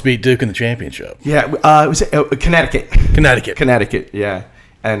Butler almost beat Duke in the championship. Yeah, it was Connecticut. Connecticut, yeah.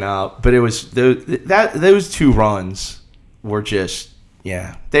 And but it was those 2 runs were just,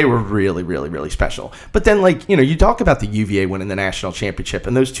 yeah, they were really, really, really special. But then you talk about the UVA winning the national championship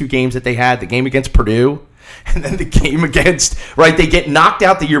and those 2 games that they had, the game against Purdue and then the game against, right, they get knocked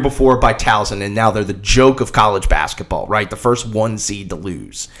out the year before by Towson, and now they're the joke of college basketball, right? The first 1 seed to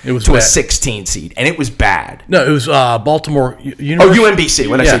lose to bad. A 16 seed, and it was bad. No, it was Baltimore University. Oh, UMBC,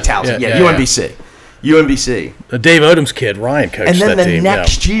 when I say Towson. Yeah, UMBC. UMBC. The Dave Odom's kid, Ryan, coached that team. And then the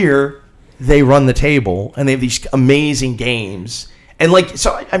next year, they run the table, and they have these amazing games. And,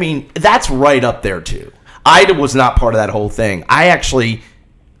 so, I mean, that's right up there, too. I was not part of that whole thing. I actually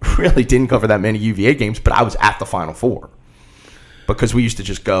really didn't cover that many UVA games, but I was at the Final Four because we used to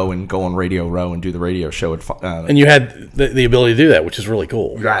just go on Radio Row and do the radio show. And you had the ability to do that, which is really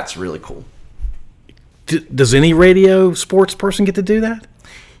cool. That's really cool. Does any radio sports person get to do that?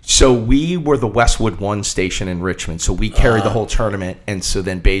 So we were the Westwood 1 station in Richmond, so we carried the whole tournament, and so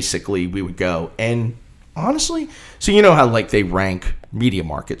then basically we would go. And honestly, so you know how they rank media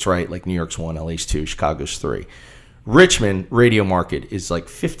markets, right? New York's 1, LA's 2, Chicago's 3. Richmond radio market is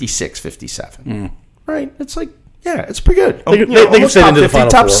 56, 57. Right? It's it's pretty good. They can fit into the Final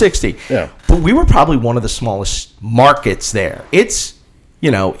top Four. 60. Yeah. But we were probably one of the smallest markets there. It's,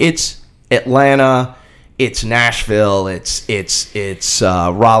 it's Atlanta, it's Nashville, it's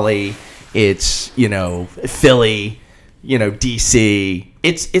Raleigh, it's, Philly, DC.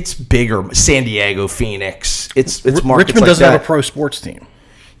 It's bigger. San Diego, Phoenix. It's markets Richmond doesn't have a pro sports team.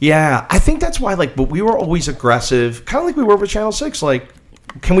 Yeah, I think that's why, but we were always aggressive, kind of like we were with Channel 6.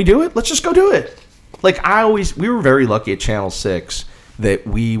 Can we do it? Let's just go do it. We were very lucky at Channel 6 that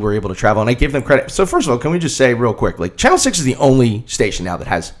we were able to travel, and I give them credit. So first of all, can we just say real quick, Channel 6 is the only station now that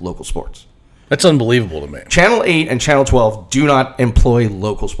has local sports. That's unbelievable to me. Channel 8 and Channel 12 do not employ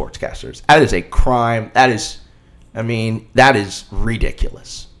local sportscasters. That is a crime. That is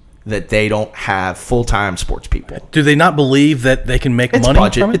ridiculous that they don't have full-time sports people. Do they not believe that they can make It's money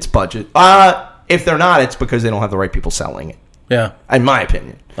budget. from it? It's budget. If they're not, it's because they don't have the right people selling it. Yeah. In my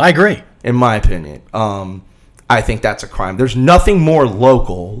opinion. I agree. In my opinion. I think that's a crime. There's nothing more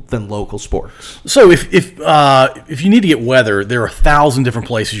local than local sports. So if you need to get weather, there are 1,000 different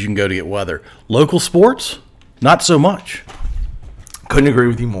places you can go to get weather. Local sports, not so much. Couldn't agree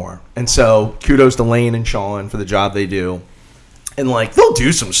with you more. And so kudos to Lane and Sean for the job they do. And like they'll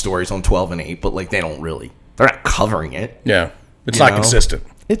do some stories on 12 and 8, but like they're not covering it. Yeah. It's not consistent.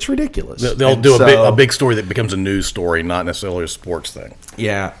 It's ridiculous. They'll do a big story that becomes a news story, not necessarily a sports thing.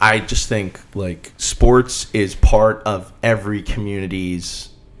 Yeah, I just think like sports is part of every community's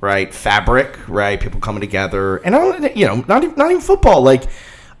fabric, right? People coming together, and not even football. Like,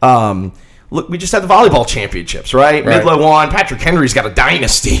 look, we just had the volleyball championships, right? Midlow won. Patrick Henry's got a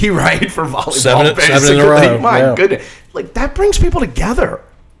dynasty, right, for volleyball. Seven in a row. My goodness, like that brings people together.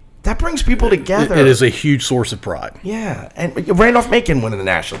 It is a huge source of pride. Yeah, and Randolph-Macon winning the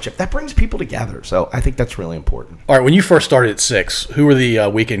national chip. That brings people together. So I think that's really important. All right, when you first started at 6, who were the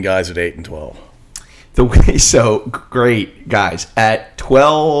weekend guys at 8 and 12? So great guys. At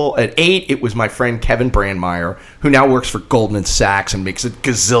 8, it was my friend Kevin Brandmeier, who now works for Goldman Sachs and makes $1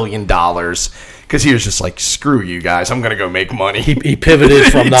 gazillion. Because he was just like, screw you guys, I'm going to go make money. He pivoted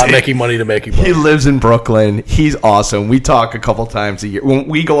from not making money to making money. He lives in Brooklyn. He's awesome. We talk a couple times a year. When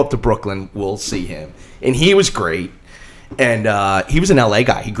we go up to Brooklyn, we'll see him. And he was great. And he was an L.A.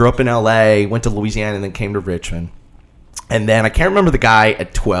 guy. He grew up in L.A., went to Louisiana, and then came to Richmond. And then I can't remember the guy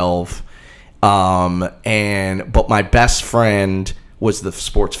at 12. But my best friend was the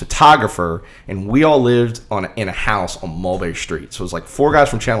sports photographer, and we all lived in a house on Mulberry Street. So it was like 4 guys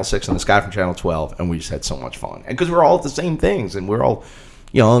from Channel 6 and this guy from Channel 12, and we just had so much fun. And because we were all at the same things, and we were all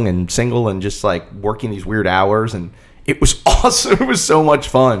young and single and just like working these weird hours, and it was awesome. It was so much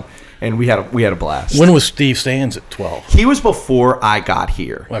fun, and we had a blast. When was Steve Sands at 12? He was before I got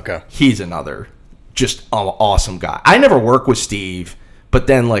here. Okay. He's another just awesome guy. I never worked with Steve. But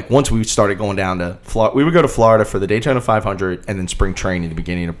then, like, once we started going down to Florida, we would go to Florida for the Daytona 500 and then spring training, the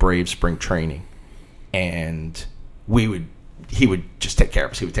beginning of Braves spring training. And he would just take care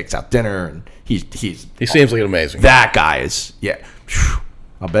of us. He would take us out to dinner, and he seems like an amazing guy. That guy is, yeah.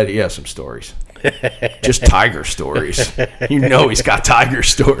 I'll bet he has some stories. Just tiger stories. He's got tiger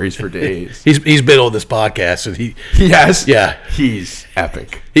stories for days. He's been on this podcast, and he has? Yeah. He's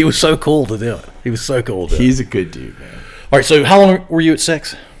epic. He was so cool to do it. He's a good dude, man. All right, so how long were you at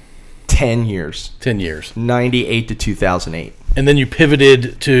 6? 10 years. 10 years. 98 to 2008. And then you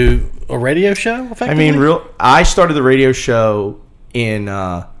pivoted to a radio show, effectively? I started the radio show in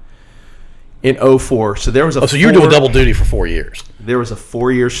 04. So there was so you were doing double duty for 4 years. There was a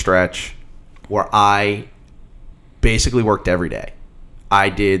 4-year stretch where I basically worked every day. I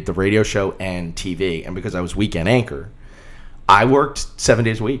did the radio show and TV, and because I was weekend anchor, I worked 7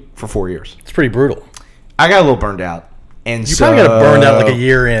 days a week for 4 years. It's pretty brutal. I got a little burned out. And you probably got burned out like a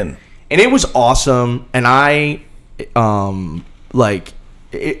year in. And it was awesome. And I, it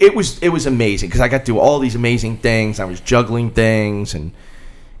was amazing because I got to do all these amazing things. I was juggling things and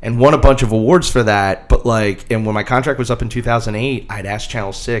won a bunch of awards for that. But and when my contract was up in 2008, I'd asked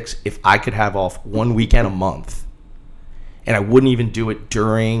Channel 6 if I could have off 1 weekend a month. And I wouldn't even do it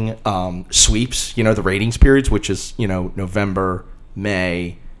during sweeps, the ratings periods, which is, November,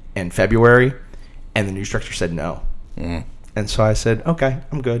 May, and February. And the news director said no. Mm. And so I said, okay,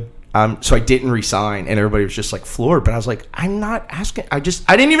 I'm good. So I didn't resign, and everybody was just like floored. But I was like, I'm not asking. I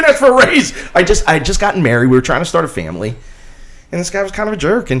didn't even ask for a raise. I just gotten married. We were trying to start a family, and this guy was kind of a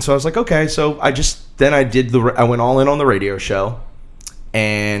jerk. And so I was like, okay. So I went all in on the radio show,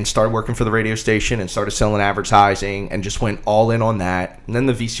 and started working for the radio station, and started selling advertising, and just went all in on that. And then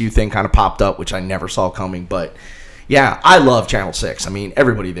the VCU thing kind of popped up, which I never saw coming. But yeah, I love Channel 6. I mean,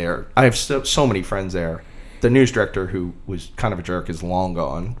 everybody there. I have so many friends there. The news director, who was kind of a jerk, is long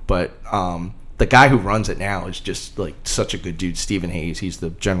gone. But the guy who runs it now is just like such a good dude, Stephen Hayes. He's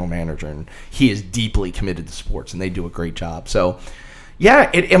the general manager, and he is deeply committed to sports, and they do a great job. So, yeah,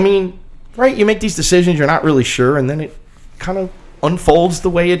 right? You make these decisions, you're not really sure, and then it kind of unfolds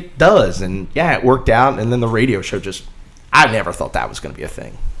the way it does. And, yeah, it worked out, and then the radio show I never thought that was going to be a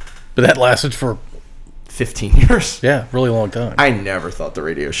thing. But that lasted for 15 years. Yeah, really long time. I never thought the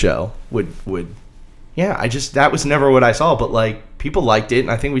radio show would yeah, that was never what I saw, but people liked it, and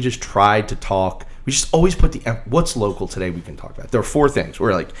I think we just tried to talk. We just always put what's local today we can talk about. There are 4 things.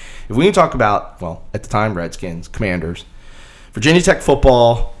 We're like, if we can talk about, well, at the time, Redskins, Commanders, Virginia Tech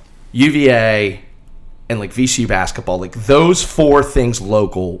football, UVA, and like VCU basketball, like those 4 things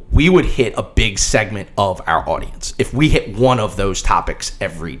local, we would hit a big segment of our audience if we hit one of those topics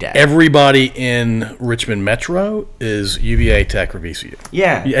every day. Everybody in Richmond Metro is UVA, Tech, or VCU.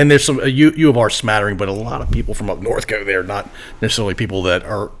 Yeah. And there's some U of R smattering, but a lot of people from up north go there, not necessarily people that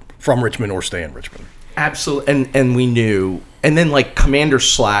are from Richmond or stay in Richmond. Absolutely. And we knew. And then like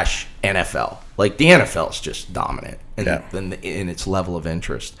Commanders/NFL. Like the NFL is just dominant in its level of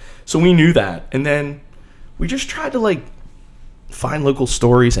interest. So we knew that. And then we just tried to like find local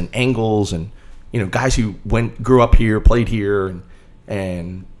stories and angles and, you know, guys who grew up here, played here,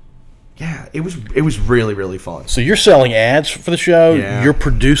 and yeah, it was really, really fun. So you're selling ads for the show. Yeah. You're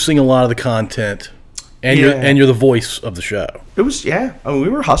producing a lot of the content, and you're the voice of the show. It was I mean, we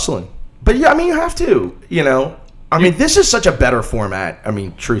were hustling, but yeah, I mean, you have to, you know. I mean, this is such a better format. I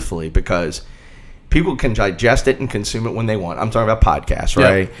mean, truthfully, because people can digest it and consume it when they want. I'm talking about podcasts,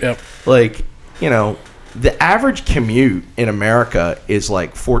 right? Yep. Like, you know. The average commute in America is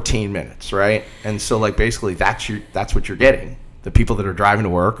like 14 minutes, right? And so like basically that's what you're getting. The people that are driving to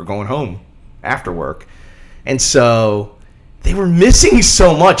work or going home after work. And so they were missing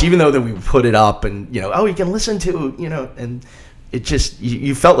so much, even though that we put it up and, you know, oh, you can listen to, you know, and it just,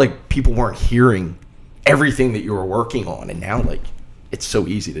 you felt like people weren't hearing everything that you were working on. And now like it's so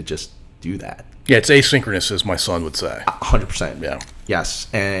easy to just do that. Yeah, it's asynchronous, as my son would say. 100%. Yeah. Yes.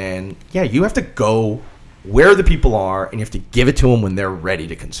 And yeah, you have to go where the people are, and you have to give it to them when they're ready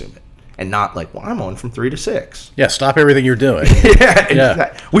to consume it, and not like, well, I'm on from 3 to 6. Yeah, stop everything you're doing.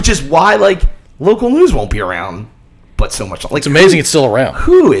 Yeah. Which is why like local news won't be around, but so much. Like It's amazing it's still around.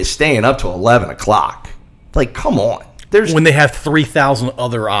 Who is staying up till 11 o'clock? Like, come on. When they have 3,000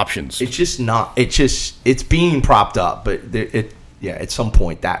 other options. It's just not. It's being propped up, but at some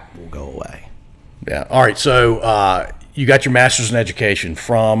point that will go away. Yeah. All right. So you got your master's in education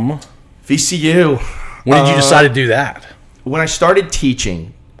from VCU. When did you decide to do that? When I started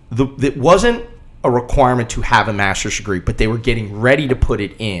teaching, it wasn't a requirement to have a master's degree, but they were getting ready to put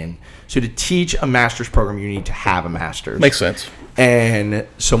it in. So to teach a master's program, you need to have a master's. Makes sense. And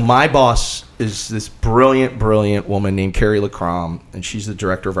so my boss is this brilliant, brilliant woman named Carrie LaCrom, and she's the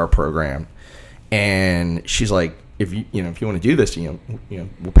director of our program. And she's like, if you want to do this, you know,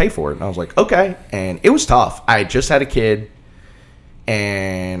 we'll pay for it. And I was like, okay. And it was tough. I had just had a kid.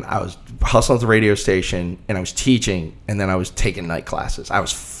 And I was hustling at the radio station, and I was teaching, and then I was taking night classes. I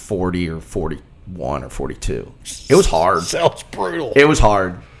was 40 or 41 or 42. It was hard. Sounds brutal. It was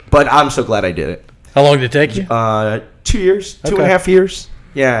hard, but I'm so glad I did it. How long did it take you? 2 years, 2.5 years.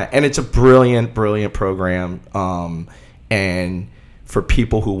 Yeah, and it's a brilliant, brilliant program. And for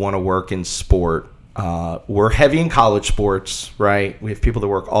people who want to work in sport, we're heavy in college sports, right? We have people that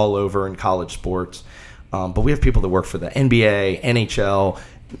work all over in college sports. But we have people that work for the NBA, NHL,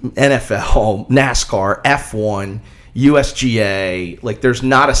 NFL, NASCAR, F1, USGA. Like, there's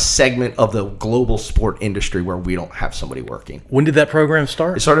not a segment of the global sport industry where we don't have somebody working. When did that program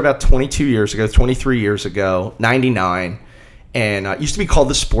start? It started about 23 years ago, 99. And it used to be called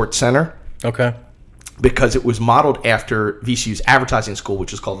the Sports Center. Okay. Because it was modeled after VCU's advertising school,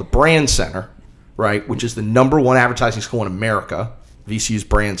 which is called the Brand Center, right? Which is the #1 advertising school in America, VCU's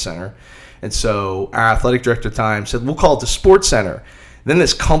Brand Center. And so our athletic director at the time said, we'll call it the Sports Center. Then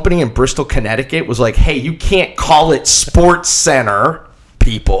this company in Bristol, Connecticut was like, hey, you can't call it Sports Center,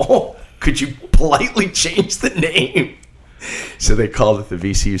 people. Could you politely change the name? So they called it the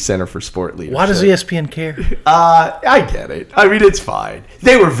VCU Center for Sport Leadership. Why does ESPN care? I get it. I mean, it's fine.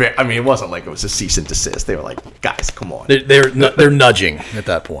 They were it wasn't like it was a cease and desist. They were like, guys, come on. They're nudging at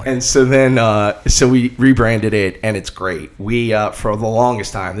that point. And so then, so we rebranded it, and it's great. We for the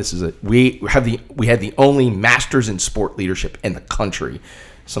longest time, we had the only masters in sport leadership in the country.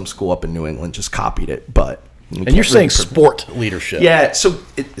 Some school up in New England just copied it, but and you're saying sport leadership? Yeah. So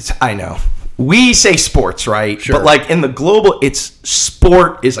I know. We say sports, right? Sure. But like in the global, it's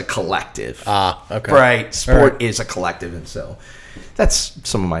sport is a collective. Okay. Right. Sport is a collective. And so that's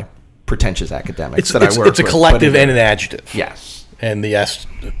some of my pretentious academics that I work with. It's a collective and an adjective. Yes. And the S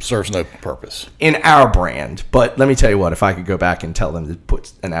serves no purpose. In our brand. But let me tell you what, if I could go back and tell them to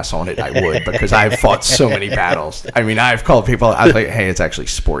put an S on it, I would, because I've fought so many battels. I mean, I've called people, I was like, hey, it's actually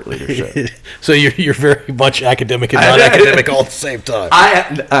sport leadership. So you're very much academic and non-academic all at the same time.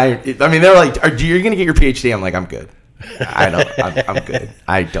 I mean, they're like, are you going to get your PhD? I'm like, I'm good. I know, I'm good.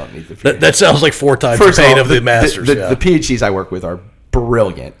 I don't need the PhD. That sounds like 4 times the pain of the masters. The PhDs I work with are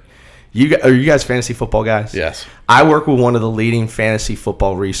brilliant. Are you guys fantasy football guys? Yes. I work with one of the leading fantasy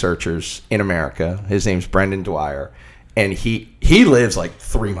football researchers in America. His name's Brendan Dwyer. And he lives like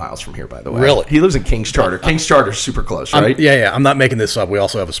 3 miles from here, by the way. Really? He lives in King's Charter. King's Charter's super close, right? Yeah. I'm not making this up. We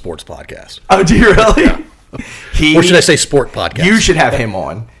also have a sports podcast. Oh, do you really? Or should I say sport podcast? You should have him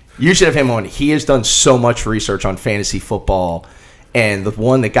on. He has done so much research on fantasy football. And the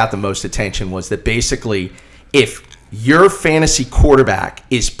one that got the most attention was that basically if your fantasy quarterback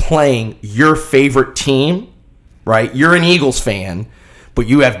is playing your favorite team, right? You're an Eagles fan, but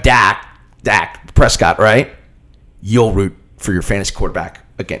you have Dak Prescott, right? You'll root for your fantasy quarterback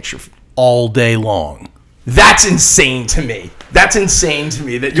against your all day long. That's insane to me. That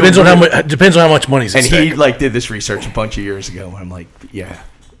Depends on how much money's at and stake. he did this research a bunch of years ago, and I'm like, yeah.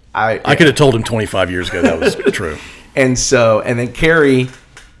 I could have told him 25 years ago that was true. And then Carrie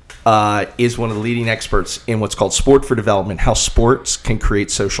is one of the leading experts in what's called Sport for Development, how sports can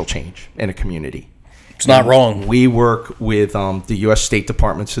create social change in a community. It's not wrong. We work with the U.S. State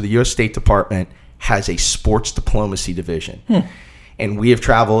Department. So the U.S. State Department has a sports diplomacy division. And we have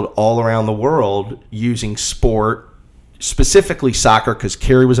traveled all around the world using sport, specifically soccer, because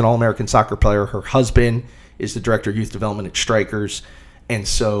Carrie was an All-American soccer player. Her husband is the Director of Youth Development at Strikers. And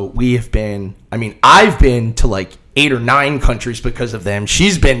so we have been, I've been to like 8 or 9 countries because of them.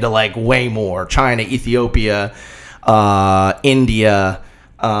 She's been to like way more. China, Ethiopia, India.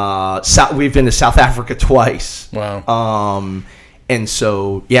 We've been to South Africa twice. Wow. And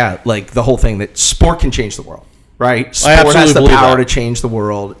so, yeah, like the whole thing that sport can change the world, right? Sport has the believe power that. to change the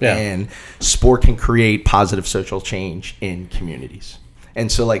world, and sport can create positive social change in communities. And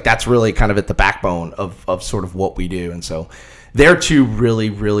so, like, that's really kind of at the backbone of sort of what we do. And so they're 2 really,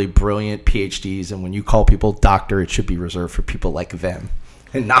 really brilliant PhDs. And when you call people doctor, it should be reserved for people like them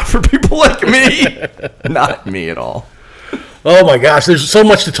and not for people like me. Not me at all. Oh my gosh, there's so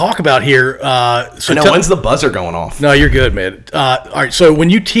much to talk about here. When's the buzzer going off? No, you're good, man. All right, so when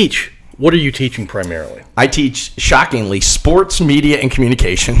you teach, what are you teaching primarily? I teach, shockingly, sports, media, and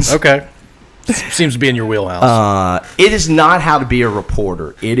communications. Okay. Seems to be in your wheelhouse. It is not how to be a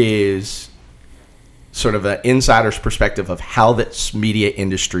reporter. It is sort of an insider's perspective of how this media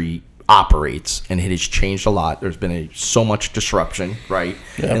industry operates, and it has changed a lot. There's been so much disruption, right,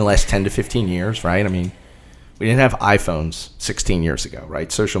 in the last 10 to 15 years, right? We didn't have iPhones 16 years ago,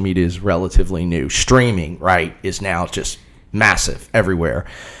 right? Social media is relatively new. Streaming, right, is now just massive everywhere.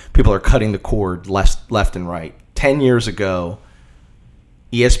 People are cutting the cord left and right. 10 years ago,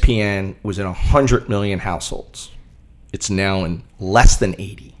 ESPN was in 100 million households. It's now in less than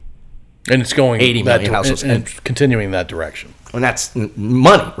 80. And it's going 80 million households. And continuing that direction. And that's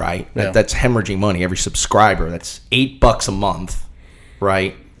money, right? Yeah. That's hemorrhaging money. Every subscriber, that's $8 a month,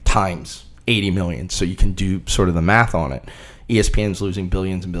 right, times 80 million. So you can do sort of the math on it. ESPN's losing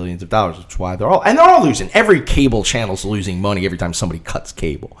billions and billions of dollars, which is why they're all losing. Every cable channel's losing money every time somebody cuts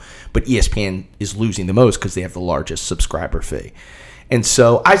cable. But ESPN is losing the most because they have the largest subscriber fee. And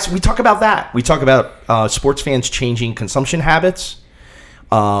so we talk about that. We talk about sports fans changing consumption habits,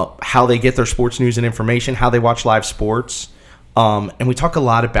 how they get their sports news and information, how they watch live sports. And we talk a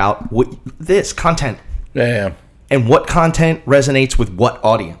lot about content. Yeah. And what content resonates with what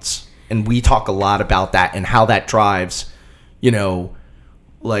audience. And we talk a lot about that and how that drives,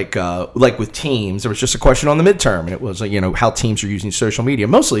 like with teams. There was just a question on the midterm, and it was, how teams are using social media.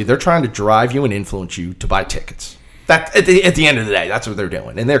 Mostly, they're trying to drive you and influence you to buy tickets. That at the end of the day, that's what they're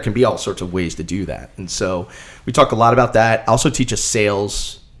doing. And there can be all sorts of ways to do that. And so we talk a lot about that. I also teach a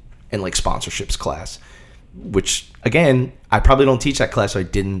sales and like sponsorships class, which again, I probably don't teach that class. So I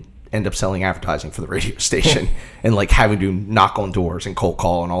didn't end up selling advertising for the radio station and like having to knock on doors and cold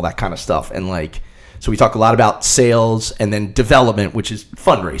call and all that kind of stuff. And like, so we talk a lot about sales and then development, which is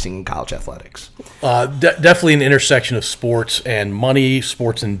fundraising in college athletics. Definitely an intersection of sports and money,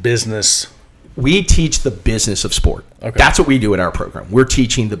 sports and business. We teach the business of sport. Okay. That's what we do in our program. We're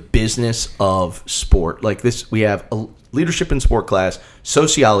teaching the business of sport. Like this, we have a leadership in sport class,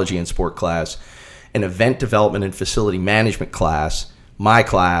 sociology in sport class, an event development and facility management class, my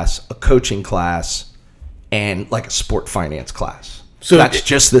class, a coaching class, and like a sport finance class. So that's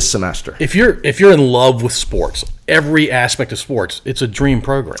just this semester. If you're in love with sports, every aspect of sports, it's a dream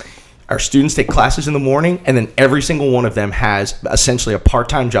program. Our students take classes in the morning, and then every single one of them has essentially a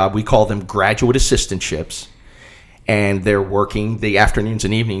part-time job. We call them graduate assistantships, and they're working the afternoons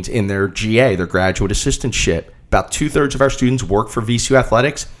and evenings in their GA, their graduate assistantship. About 2/3 of our students work for VCU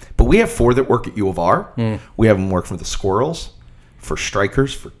Athletics, but we have 4 that work at U of R. We have them work for the Squirrels, for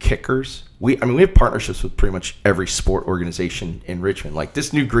Strikers, for Kickers. We have partnerships with pretty much every sport organization in Richmond. Like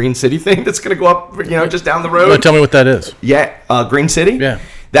this new Green City thing that's going to go up, just down the road. Tell me what that is. Yeah, Green City? Yeah.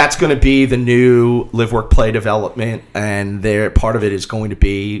 That's going to be the new live, work, play development, and part of it is going to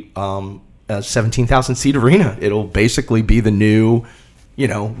be 17,000 seat arena. It'll basically be the new,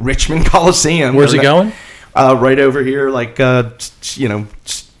 Richmond Coliseum. Where's it going? Right over here, like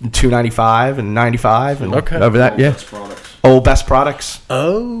 295 and 95 and over that. Yeah. Old Best Products.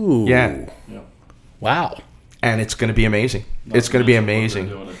 Oh. Yeah. Wow. And it's going to be amazing. It's going to be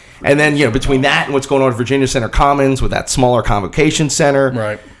amazing. And then, between that and what's going on at Virginia Center Commons with that smaller convocation center.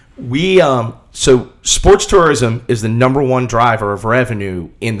 Right. So sports tourism is the number one driver of revenue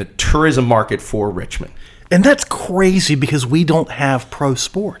in the tourism market for Richmond. And that's crazy because we don't have pro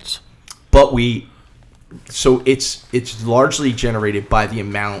sports. But so it's largely generated by the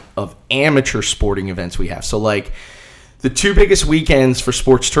amount of amateur sporting events we have. So like the two biggest weekends for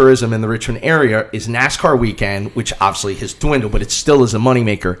sports tourism in the Richmond area is NASCAR weekend, which obviously has dwindled, but it still is a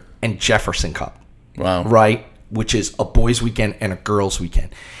moneymaker, and Jefferson Cup. Wow. Right? Which is a boys weekend and a girls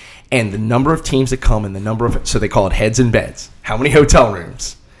weekend. And the number of teams that come and so they call it heads and beds. How many hotel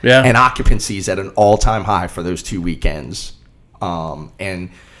rooms? Yeah. And occupancies at an all-time high for those two weekends.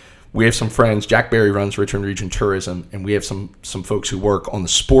 And we have some friends. Jack Berry runs Richmond Region Tourism, and we have some folks who work on the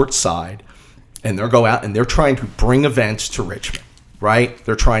sports side, and they'll go out and they're trying to bring events to Richmond, right?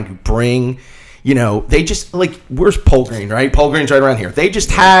 They're trying to bring, they just where's Pole Green, right? Pole Green's right around here. They just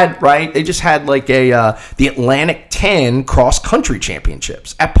had like the Atlantic 10 cross country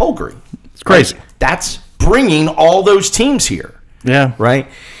championships at Pole Green. It's crazy. Right? That's bringing all those teams here. Yeah. Right.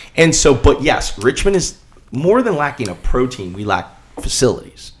 And so, but yes, Richmond is more than lacking a pro team. We lack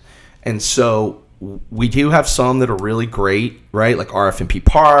facilities. And so we do have some that are really great, right? Like RF&P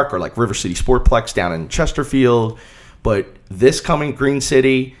Park or like River City Sportplex down in Chesterfield. But this coming Green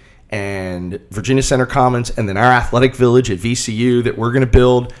City and Virginia Center Commons and then our athletic village at VCU that we're going to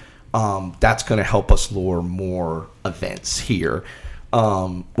build, that's going to help us lure more events here.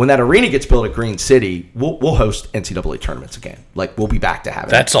 When that arena gets built at Green City, we'll host NCAA tournaments again. Like we'll be back to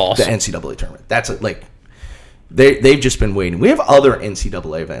having that's awesome. The NCAA tournament. That's they've just been waiting. We have other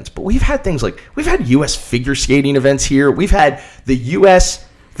NCAA events, but we've had things like we've had U.S. figure skating events here. We've had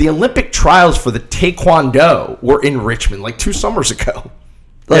the Olympic trials for the Taekwondo were in Richmond like 2 summers ago,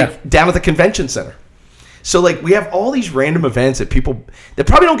 down at the convention center. So like we have all these random events that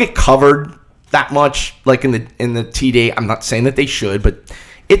probably don't get covered that much, like in the TD. I'm not saying that they should, but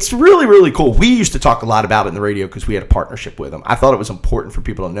it's really, really cool. We used to talk a lot about it in the radio because we had a partnership with them. I thought it was important for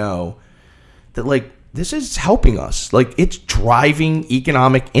people to know that like this is helping us. Like it's driving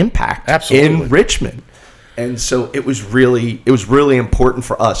economic impact in Richmond. And so it was really important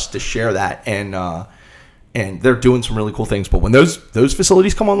for us to share that. And they're doing some really cool things. But when those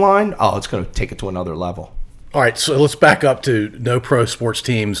facilities come online, it's going to take it to another level. All right, so let's back up to no pro sports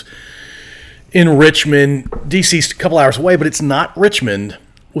teams in Richmond. DC's a couple hours away, but it's not Richmond.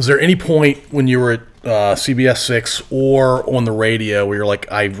 Was there any point when you were at CBS 6 or on the radio where you're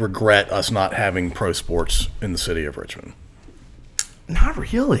like, I regret us not having pro sports in the city of Richmond? Not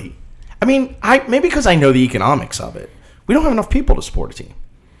really. I mean, maybe because I know the economics of it. We don't have enough people to support a team.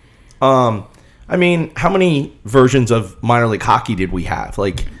 I mean, how many versions of minor league hockey did we have?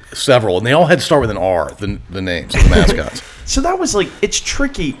 Like several, and they all had to start with an R, the names of the mascots. So that was it's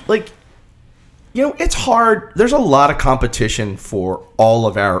tricky. It's hard. There's a lot of competition for all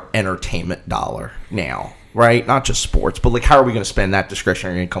of our entertainment dollar now, right? Not just sports, but how are we going to spend that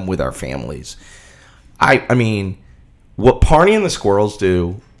discretionary income with our families? I mean, what Parney and the Squirrels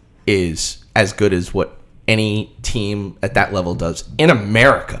do is as good as what any team at that level does in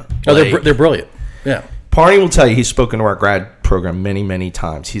America. Oh, they're brilliant. Yeah. Parney will tell you, he's spoken to our grad program many, many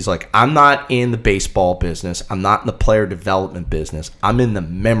times. He's like, I'm not in the baseball business. I'm not in the player development business. I'm in the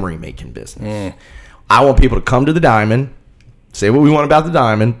memory-making business. I want people to come to the Diamond, say what we want about the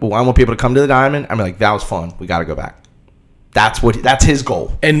Diamond, but I want people to come to the Diamond. I'm like, that was fun. We got to go back. That's his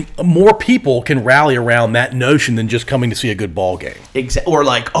goal. And more people can rally around that notion than just coming to see a good ball game. Or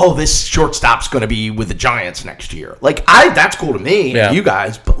this shortstop's going to be with the Giants next year. That's cool to me and you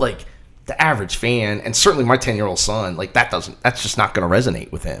guys, but the average fan, and certainly my 10-year-old son, that's just not going to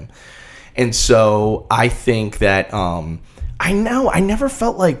resonate with him. And so I think that I never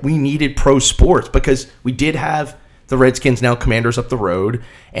felt like we needed pro sports because we did have the Redskins, now Commanders, up the road,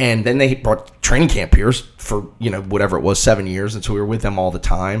 and then they brought training camp here for whatever it was, 7 years, and so we were with them all the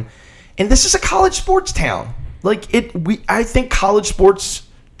time. And this is a college sports town. I think college sports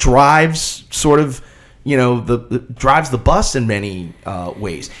drives sort of drives the bus in many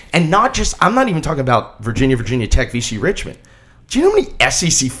ways. And not just, I'm not even talking about Virginia Tech, VC Richmond. Do you know how many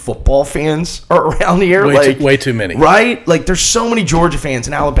SEC football fans are around here? Way too many. Right? There's so many Georgia fans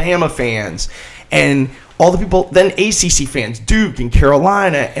and Alabama fans and all the people, then ACC fans, Duke and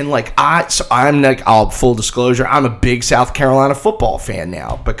Carolina. And I'm full disclosure, I'm a big South Carolina football fan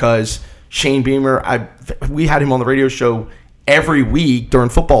now because Shane Beamer, we had him on the radio show every week during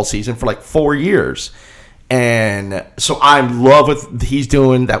football season for like 4 years. And so I love what he's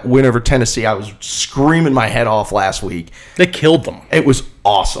doing. That win over Tennessee, I was screaming my head off last week. They killed them. It was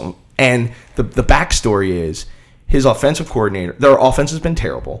awesome. And the backstory is his offensive coordinator, their offense has been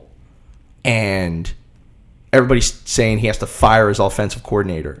terrible. And everybody's saying he has to fire his offensive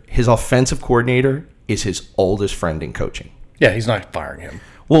coordinator. His offensive coordinator is his oldest friend in coaching. Yeah, he's not firing him.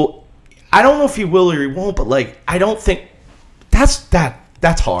 Well, I don't know if he will or he won't, but like I don't think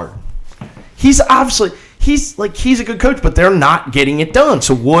that's hard. He's obviously he's a good coach, but they're not getting it done.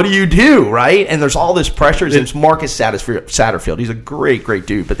 So what do, right? And there's all this pressure. It's Marcus Satterfield. He's a great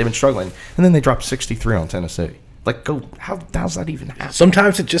dude, but they've been struggling. And then they dropped 63 on Tennessee. Like, how's that even happen?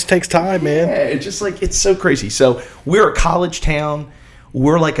 Sometimes it just takes time, man. Yeah, it's just like, it's so crazy. So we're a college town.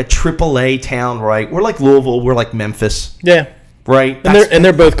 We're like a AAA town, right? We're like Louisville. We're like Memphis. Yeah. Right? And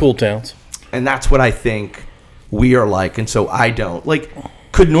they're both cool towns. And that's what I think we are like. And so I don't. Like,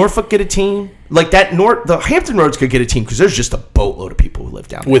 could Norfolk get a team? Like that, the Hampton Roads could get a team because there's just a boatload of people who live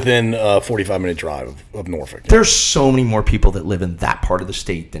down there. Within a 45-minute drive of Norfolk. There's so many more people that live in that part of the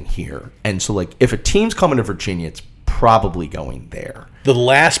state than here. And so, like, if a team's coming to Virginia, it's probably going there. The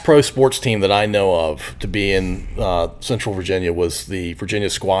last pro sports team that I know of to be in Central Virginia was the Virginia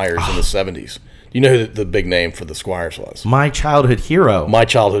Squires in the 70s. Do you know who the big name for the Squires was? My childhood hero. My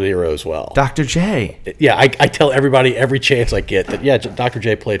childhood hero as well. Dr. J. Yeah, I tell everybody every chance I get that, yeah, Dr.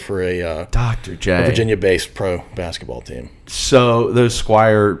 J played for a Virginia-based pro basketball team. So those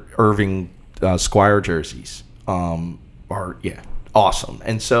Irving Squire jerseys are, awesome.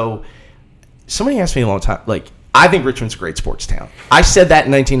 And so somebody asked me a long time, like, I think Richmond's a great sports town. I said that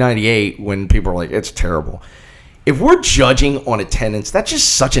in 1998 when people were like, it's terrible. If we're judging on attendance, that's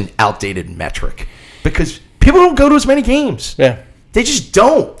just such an outdated metric because people don't go to as many games. Yeah. They just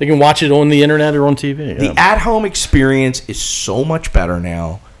don't. They can watch it on the internet or on TV. The at-home experience is so much better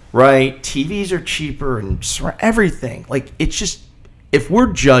now, right? TVs are cheaper and everything. Like, it's just, if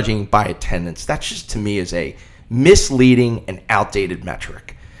we're judging by attendance, that just to me is a misleading and outdated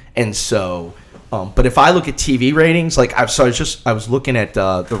metric. And so, but if I look at TV ratings, like I was looking at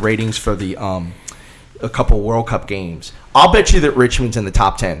the ratings for the a couple World Cup games. I'll bet you that Richmond's in the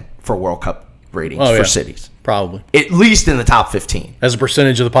top 10 for World Cup ratings for cities. Probably. At least in the top 15. As a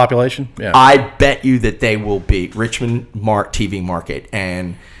percentage of the population? Yeah. I bet you that they will be Richmond TV market.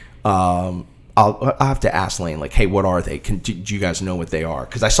 And I'll have to ask Lane, like, hey, what are they? Do you guys know what they are?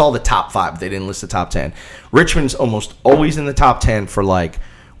 Because I saw the top 5, but they didn't list the top 10. Richmond's almost always in the top 10 for, like,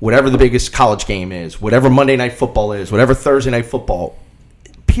 whatever the biggest college game is, whatever Monday Night Football is, whatever Thursday Night Football.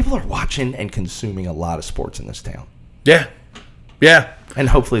 People are watching and consuming a lot of sports in this town. Yeah. Yeah. And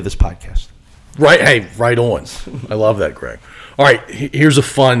hopefully this podcast. Right. Hey, right on. I love that, Greg. All right. Here's a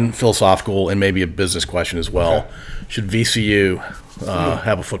fun philosophical and maybe a business question as well. Should VCU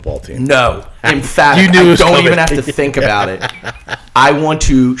have a football team? No. In fact, I don't even have to think about it. I want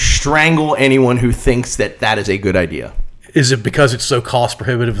to strangle anyone who thinks that is a good idea. Is it because it's so cost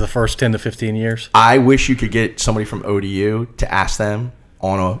prohibitive the first 10 to 15 years? I wish you could get somebody from ODU to ask them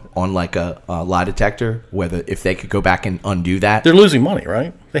on like a lie detector whether if they could go back and undo that. They're losing money,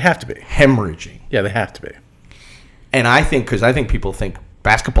 right? They have to be. Hemorrhaging. Yeah, they have to be. And I think people think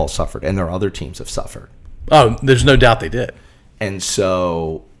basketball suffered and their other teams have suffered. Oh, there's no doubt they did. And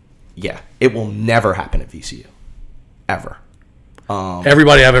so, yeah, it will never happen at VCU. Ever.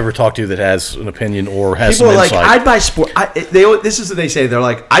 Everybody I've ever talked to that has an opinion or has people some are insight. like, I'd buy sport. This is what they say. They're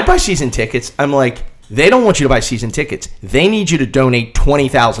like, I'd buy season tickets. I'm like, they don't want you to buy season tickets. They need you to donate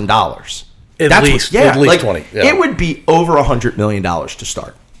 $20,000. At least 20. Yeah. It would be over $100 million to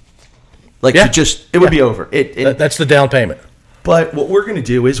start. Like, it would be over. That's the down payment. But what we're going to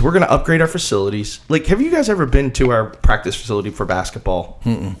do is we're going to upgrade our facilities. Like, have you guys ever been to our practice facility for basketball?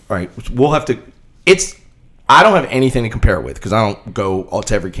 All right. We'll have to. I don't have anything to compare it with because I don't go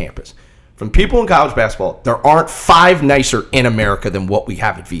to every campus. From people in college basketball, there aren't 5 nicer in America than what we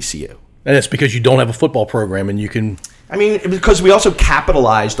have at VCU. And it's because you don't have a football program and you can... I mean, because we also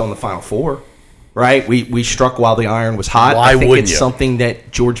capitalized on the Final Four, right? We struck while the iron was hot. Why wouldn't you? I think it's something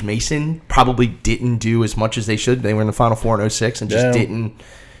that George Mason probably didn't do as much as they should. They were in the Final Four in 2006 and just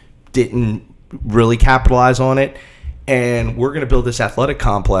didn't really capitalize on it. And we're going to build this athletic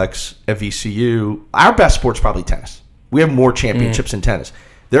complex at VCU. Our best sport's probably tennis. We have more championships in tennis.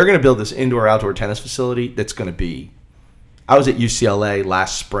 They're going to build this indoor-outdoor tennis facility that's going to be... I was at UCLA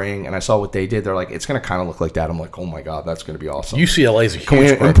last spring, and I saw what they did. They're like, it's going to kind of look like that. I'm like, oh, my God, that's going to be awesome. UCLA is a huge Can we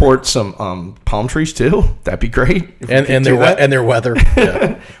program. import some palm trees, too? That'd be great. And their weather.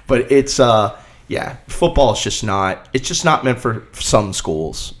 Yeah. But it's, football is just not – it's just not meant for some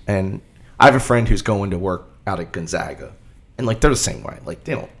schools. And I have a friend who's going to work out at Gonzaga, and like they're the same way. Like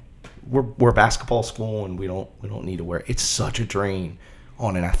they don't. We're a basketball school, and we don't need to wear. It's such a drain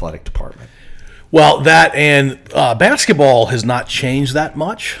on an athletic department. Well, that and basketball has not changed that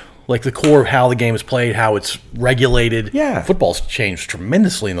much. Like the core of how the game is played, how it's regulated. Yeah. Football's changed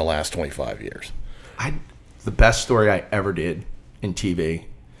tremendously in the last 25 years. The best story I ever did in TV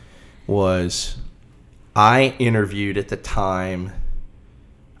was I interviewed at the time,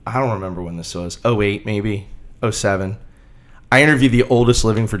 I don't remember when this was, 08 maybe, 07. I interviewed the oldest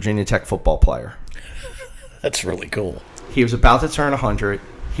living Virginia Tech football player. That's really cool. He was about to turn 100.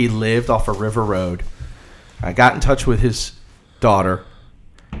 He lived off a river road. I got in touch with his daughter,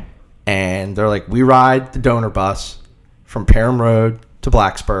 and they're like, we ride the donor bus from Parham Road to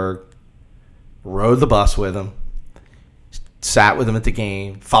Blacksburg, rode the bus with him, sat with him at the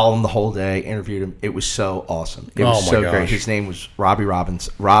game, followed him the whole day, interviewed him. It was so awesome. It was so great. His name was Robbie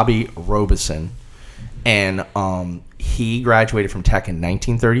Robeson, and he graduated from Tech in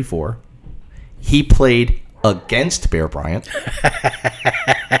 1934. He played against Bear Bryant.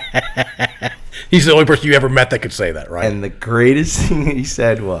 He's the only person you ever met that could say that, right? And the greatest thing he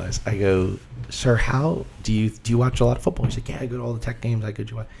said was, I go, sir, how do you watch a lot of football? He's like, yeah, I go to all the Tech games. I go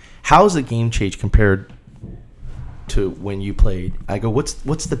to watch. How's the game change compared to when you played? I go, what's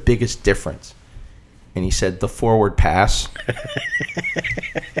the biggest difference? And he said, the forward pass.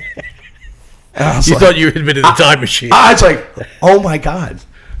 You thought you had been in the time machine. I was like, oh my God.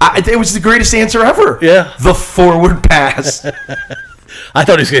 It was the greatest answer ever. Yeah. The forward pass. I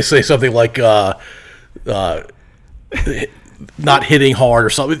thought he was going to say something like not hitting hard or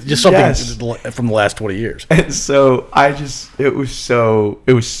something, just something from the last 20 years. And so it was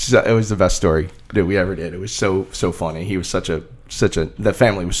the best story that we ever did. It was so funny. He was the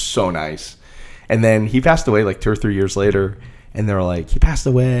family was so nice. And then he passed away like 2 or 3 years later. And they were like, he passed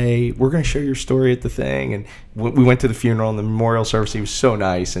away. We're going to share your story at the thing. And we went to the funeral and the memorial service. He was so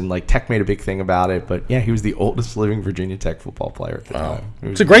nice. And like Tech made a big thing about it. But yeah, he was the oldest living Virginia Tech football player at the time.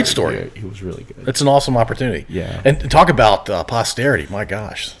 It's a great story. He was really good. It's an awesome opportunity. Yeah. And talk about posterity. My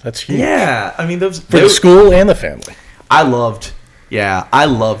gosh, that's huge. Yeah. I mean, for the school and the family. I love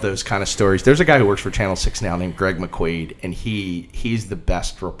those kind of stories. There's a guy who works for Channel 6 now named Greg McQuaid. And he's the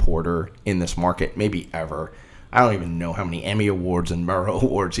best reporter in this market, maybe ever. I don't even know how many Emmy Awards and Murrow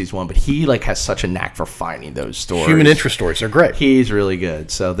Awards he's won, but he like has such a knack for finding those stories. Human interest stories, they're great. He's really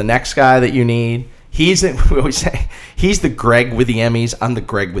good. So the next guy that you need, we always say, he's the Greg with the Emmys. I'm the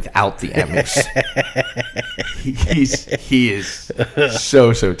Greg without the Emmys. he is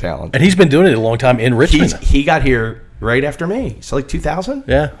so talented. And he's been doing it a long time in Richmond. He got here right after me. So like 2000?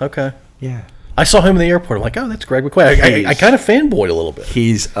 Yeah, okay. Yeah. I saw him in the airport. I'm like, oh, that's Greg McQuaid. I kind of fanboyed a little bit.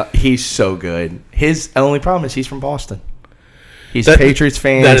 He's so good. His only problem is he's from Boston. He's a Patriots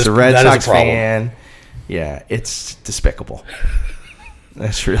fan. He's a Red Sox fan. Yeah, it's despicable.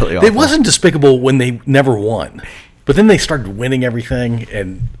 That's really awful. It wasn't despicable when they never won. But then they started winning everything.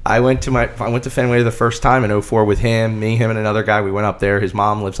 And I went to Fenway the first time in 2004 with him, and another guy. We went up there. His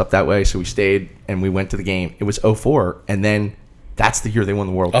mom lives up that way, so we stayed, and we went to the game. It was 2004, and then that's the year they won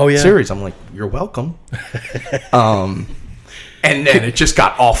the World Series. I'm like, you're welcome. And then it just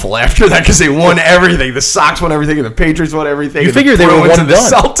got awful after that because they won everything. The Sox won everything, and the Patriots won everything. You figured they were one and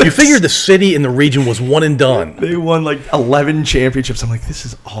done. Celtics. You figured the city and the region was one and done. They won like 11 championships. I'm like, this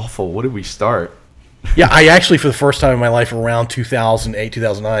is awful. What did we start? Yeah, I actually, for the first time in my life, around 2008,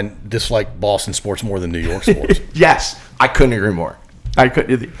 2009, disliked Boston sports more than New York sports. Yes, I couldn't agree more.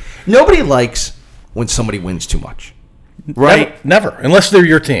 Nobody likes when somebody wins too much. Right? Never, unless they're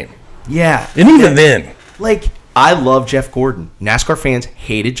your team. Yeah. And even then. Like, I love Jeff Gordon. NASCAR fans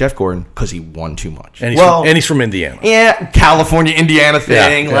hated Jeff Gordon because he won too much. And he's from Indiana. Yeah, California, Indiana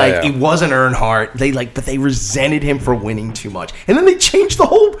thing. Yeah, he wasn't Earnhardt. But they resented him for winning too much. And then they changed the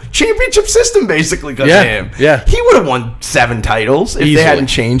whole championship system basically because of him. Yeah. He would have won 7 titles if they hadn't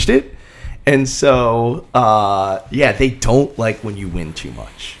changed it. And so, they don't like when you win too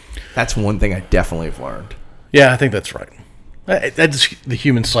much. That's one thing I definitely have learned. Yeah, I think that's right. That's the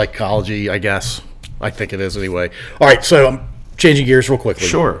human psychology, I guess. I think it is anyway. All right, so I'm changing gears real quickly.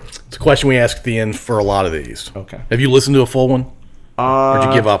 Sure. It's a question we ask at the end for a lot of these. Okay. Have you listened to a full one? Or did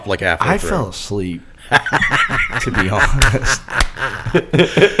you give up like halfway through? I fell asleep, to be honest.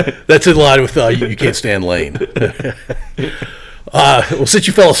 That's in line with You Can't Stand Lane. Well, since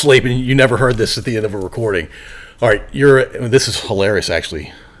you fell asleep and you never heard this at the end of a recording, all right, this is hilarious,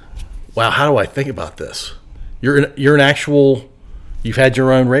 actually. Wow, how do I think about this? You're an actual, you've had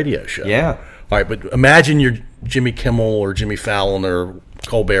your own radio show. Yeah. All right, but imagine you're Jimmy Kimmel or Jimmy Fallon or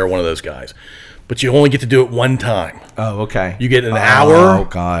Colbert, one of those guys. But you only get to do it one time. Oh, okay. You get an hour. Oh,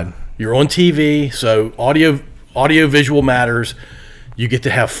 God. You're on TV, so audio visual matters. You get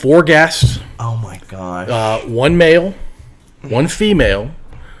to have 4 guests. Oh my gosh. 1 male, 1 female,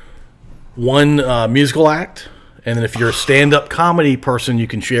 1 musical act, and then if you're a stand-up comedy person, you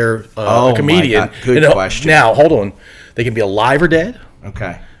can share a comedian. My God. Good question. Now, hold on. They can be alive or dead.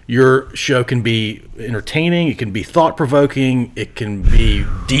 Okay. Your show can be entertaining. It can be thought-provoking. It can be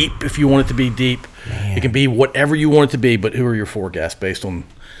deep if you want it to be deep. Man. It can be whatever you want it to be, but who are your 4 guests based on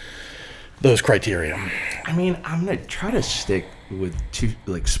those criteria? I mean, I'm going to try to stick with 2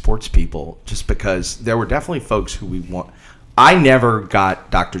 like sports people just because there were definitely folks who we want. I never got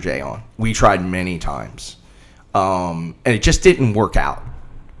Dr. J on. We tried many times. And it just didn't work out.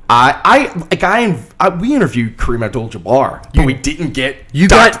 We interviewed Kareem Abdul-Jabbar, but we didn't get you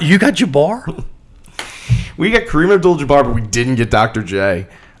got Jabbar. We got Kareem Abdul-Jabbar, but we didn't get Dr. J.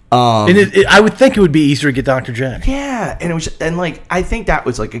 And I would think it would be easier to get Dr. J. Yeah, and like I think that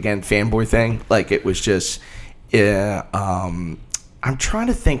was like again fanboy thing. Like it was just, I'm trying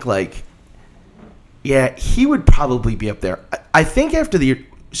to think like, yeah, he would probably be up there. I think after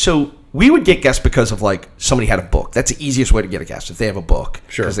so. We would get guests because of, like, somebody had a book. That's the easiest way to get a guest, if they have a book.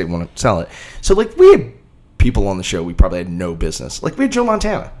 Sure. Because they want to sell it. So, like, we had people on the show we probably had no business. Like, we had Joe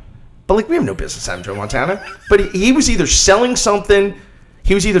Montana. But, like, we have no business having Joe Montana. But he was either selling something.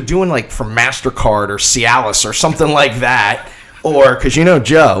 He was either doing, like, for MasterCard or Cialis or something like that. Or, because,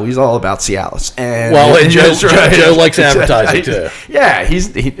 Joe, he's all about Cialis. And Joe likes advertising, too. Yeah,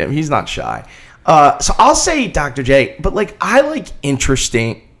 he's not shy. So, I'll say Dr. J. But, like, I like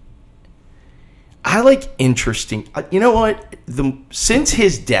interesting. You know what? Since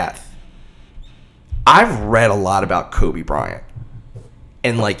his death, I've read a lot about Kobe Bryant.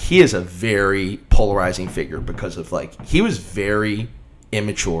 And, like, he is a very polarizing figure because of, like, he was very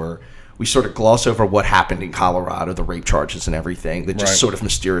immature. We sort of gloss over what happened in Colorado, the rape charges and everything that just sort of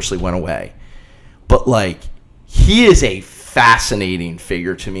mysteriously went away. But, like, he is a fascinating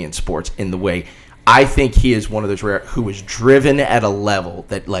figure to me in sports in the way I think he is one of those rare who was driven at a level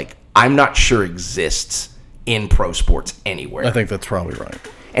that, like, I'm not sure exists in pro sports anywhere. I think that's probably right.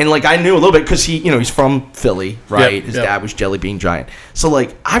 And, like, I knew a little bit because he's from Philly, right? Yep, His dad was Jelly Bean Giant. So,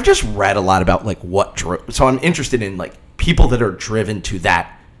 like, I've just read a lot about, like, what drove. So I'm interested in, like, people that are driven to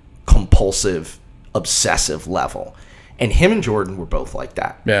that compulsive, obsessive level. And him and Jordan were both like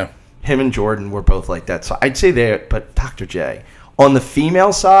that. Yeah. Him and Jordan were both like that. So I'd say there, but Dr. J. On the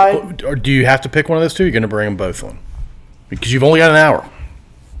female side. Or do you have to pick one of those two? You're going to bring them both on? Because you've only got an hour.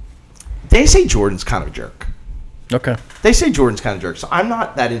 They say Jordan's kind of a jerk. Okay. They say Jordan's kind of a jerk, so I'm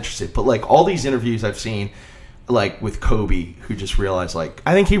not that interested. But, like, all these interviews I've seen, like, with Kobe, who just realized, like,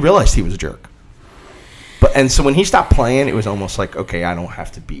 I think he realized he was a jerk. And so when he stopped playing, it was almost like, okay, I don't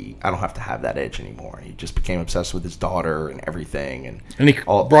have to have that edge anymore. He just became obsessed with his daughter and everything. And he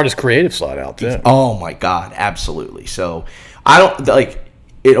brought his creative side out, too. Oh, my God, absolutely. So, I don't, like...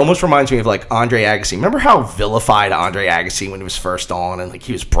 It almost reminds me of, like, Andre Agassi. Remember how vilified Andre Agassi when he was first on, and, like,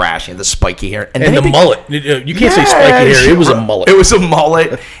 he was brash, he had the spiky hair. And the mullet. You can't say spiky hair. It was a mullet. It was a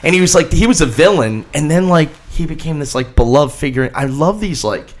mullet. And he was, like, he was a villain. And then, like, he became this, like, beloved figure. I love these,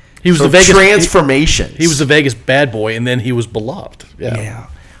 like, he was the Vegas transformations. He was the Vegas bad boy, and then he was beloved. Yeah.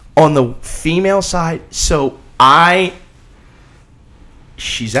 On the female side, so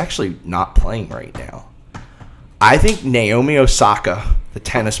she's actually not playing right now. I think Naomi Osaka, the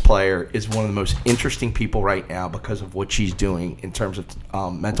tennis player, is one of the most interesting people right now because of what she's doing in terms of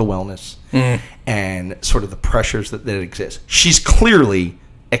mental wellness and sort of the pressures that exist. She's clearly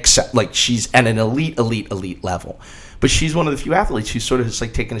she's at an elite level, but she's one of the few athletes who's sort of just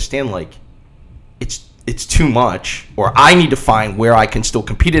like taking a stand, like it's too much, or I need to find where I can still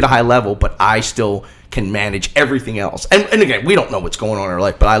compete at a high level, but I still can manage everything else. And again, we don't know what's going on in her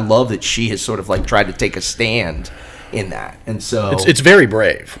life, but I love that she has sort of like tried to take a stand in that. And so it's very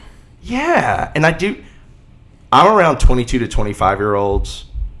brave. Yeah. And I'm around 22 to 25 year olds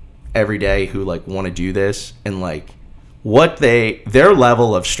every day who like want to do this, and like their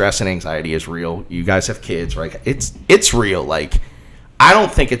level of stress and anxiety is real. You guys have kids, right? It's real. Like, I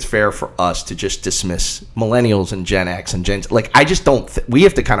don't think it's fair for us to just dismiss millennials and Gen X and Gen. Like, I just don't. We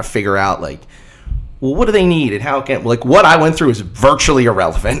have to kind of figure out, like, well, what do they need, and how can, like, what I went through is virtually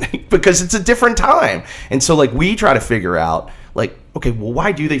irrelevant because it's a different time. And so, like, we try to figure out, like, okay, well,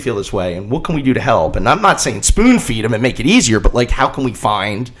 why do they feel this way, and what can we do to help? And I'm not saying spoon feed them and make it easier, but like, how can we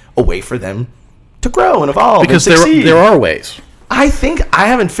find a way for them to grow and evolve? Because and succeed? there are ways. I think I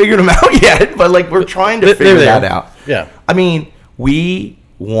haven't figured them out yet, but like, we're trying to figure that out. Yeah. I mean, we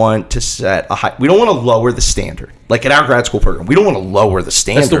want to set a high. We don't want to lower the standard. Like, in our grad school program, we don't want to lower the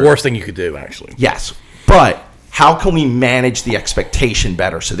standard. That's the worst thing you could do, actually. Yes, but how can we manage the expectation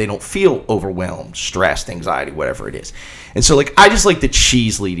better so they don't feel overwhelmed, stressed, anxiety, whatever it is. And so, like, I just like that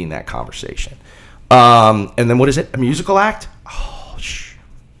she's leading that conversation. And then what is it? A musical act? Oh,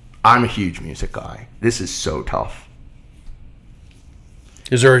 I'm a huge music guy. This is so tough.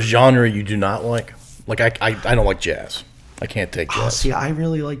 Is there a genre you do not like? Like, I don't like jazz. I can't take jazz. Oh, see, I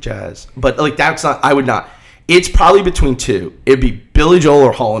really like jazz. But, like, that's not, I would not. It's probably between two. It'd be Billy Joel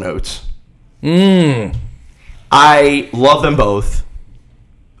or Hall & Oates. I love them both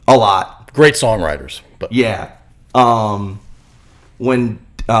a lot. Great songwriters. But Yeah. When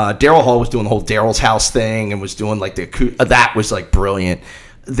Daryl Hall was doing the whole Daryl's House thing and was doing, like, that was, like, brilliant.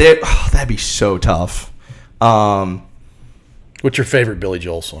 That'd be so tough. What's your favorite Billy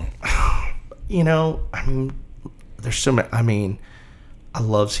Joel song? You know, I mean, there's so many. I mean, I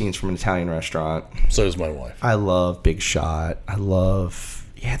love Scenes from an Italian Restaurant. So does my wife. I love Big Shot.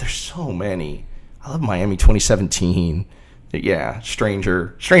 There's so many. I love Miami 2017. Yeah,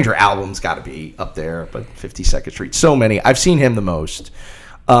 Stranger album's got to be up there, but 52nd Street. So many. I've seen him the most.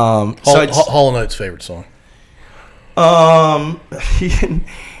 Hall & Oates' favorite song? I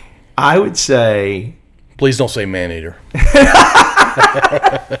would say... Please don't say Maneater.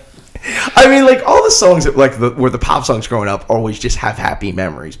 I mean, like, all the songs that, like, were the pop songs growing up always just have happy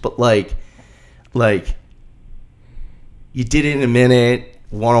memories. But, like, You Did It in a Minute,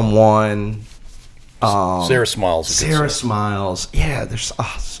 One-on-One. Sarah Smiles. Sarah Smiles. Yeah, there's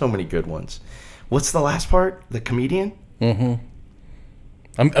so many good ones. What's the last part? The comedian? Mm-hmm.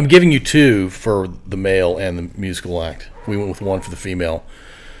 I'm giving you two for the male and the musical act. We went with one for the female.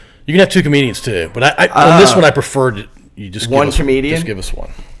 You can have two comedians too, but on this one I preferred you just give us comedian. Just give us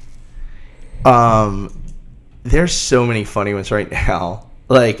one. There's so many funny ones right now.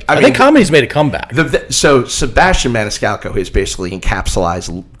 Like I mean, think comedy's made a comeback. So Sebastian Maniscalco has basically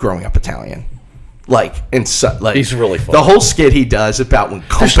encapsulated growing up Italian. He's really funny. The whole skit he does about when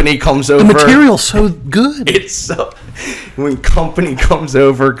company comes over. The material's so good. It's so when company comes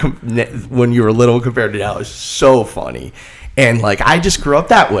over when you were little compared to now is so funny. And, like, I just grew up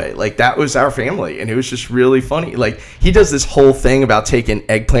that way. Like, that was our family. And it was just really funny. Like, he does this whole thing about taking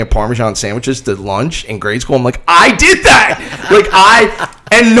eggplant Parmesan sandwiches to lunch in grade school. I'm like, I did that!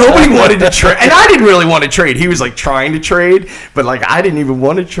 And nobody wanted to trade. And I didn't really want to trade. He was, like, trying to trade. But, like, I didn't even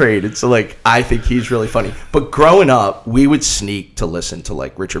want to trade. And so, like, I think he's really funny. But growing up, we would sneak to listen to,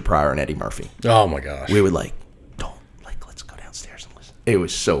 like, Richard Pryor and Eddie Murphy. Oh, my gosh. We would, like, let's go downstairs and listen.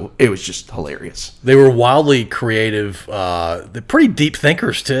 It was just hilarious. They were wildly creative. They're pretty deep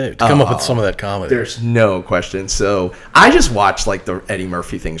thinkers too to come up with some of that comedy. There's no question. So I just watched like the Eddie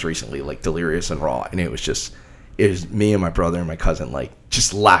Murphy things recently, like Delirious and Raw, and it was me and my brother and my cousin like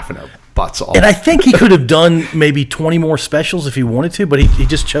just laughing our butts off. And I think he could have done maybe 20 more specials if he wanted to, but he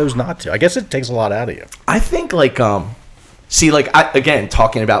just chose not to. I guess it takes a lot out of you. I think like again,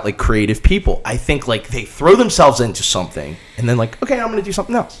 talking about like creative people, I think like they throw themselves into something and then like, okay, I'm going to do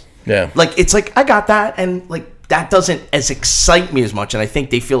something else. Yeah. Like, it's like, I got that. And like, that doesn't as excite me as much. And I think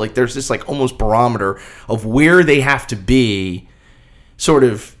they feel like there's this like almost barometer of where they have to be sort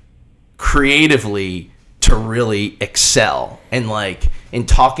of creatively to really excel. And like in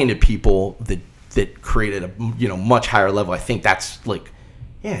talking to people that created a, much higher level, I think that's like,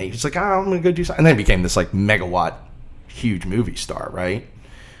 yeah, he's like, I'm going to go do something. And then became this like megawatt huge movie star, right?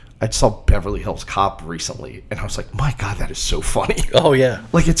 I saw Beverly Hills Cop recently, and I was like, my God, that is so funny. Oh, yeah.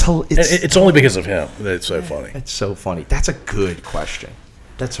 Like, it's only because of him that it's so funny. It's so funny. That's a good question.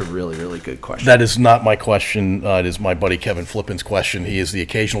 That's a really, really good question. That is not my question. It is my buddy Kevin Flippin's question. He is the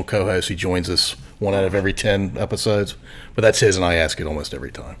occasional co-host. He joins us 1 out of every 10 episodes, but that's his, and I ask it almost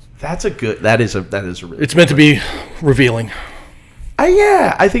every time. That is a really It's meant to be revealing.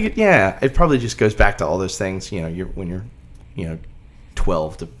 I think it probably just goes back to all those things, when you're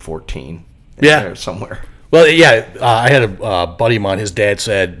 12 to 14. There somewhere. Well, yeah, I had a buddy of mine, his dad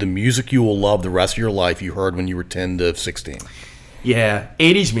said, the music you will love the rest of your life you heard when you were 10 to 16. Yeah,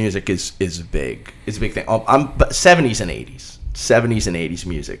 80s music is a big thing. But 70s and 80s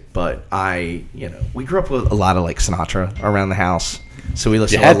music. But we grew up with a lot of like Sinatra around the house. So we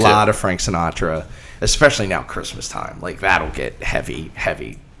listened to a lot of Frank Sinatra, especially now Christmas time. Like that'll get heavy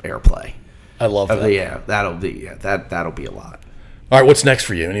airplay. I love that. Yeah, that'll be a lot. All right, what's next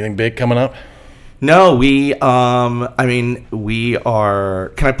for you? Anything big coming up? No, we are.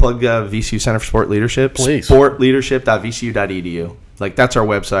 Can I plug VCU Center for Sport Leadership? Please. Sportleadership.vcu.edu. Like that's our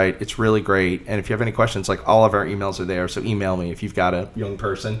website. It's really great. And if you have any questions, like all of our emails are there. So email me if you've got a young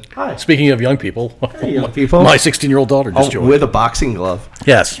person. Hi. Speaking of young people, hey, young people. My 16-year-old daughter just joined with a boxing glove.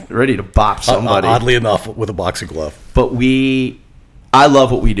 Yes, ready to bop somebody. Oddly enough, with a boxing glove. But I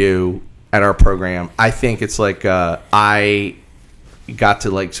love what we do. at our program. I think it's like I got to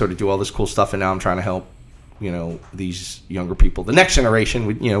like sort of do all this cool stuff, and now I'm trying to help these younger people, the next generation.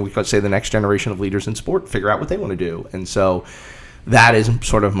 We could say the next generation of leaders in sport figure out what they want to do, and so that is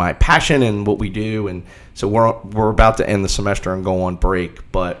sort of my passion and what we do. And so we're about to end the semester and go on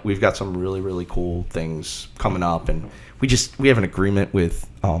break, but we've got some really, really cool things coming up, and we have an agreement with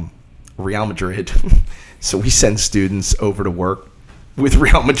Real Madrid. So we send students over to work with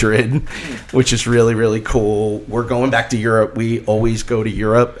Real Madrid, which is really, really cool. We're going back to Europe. We always go to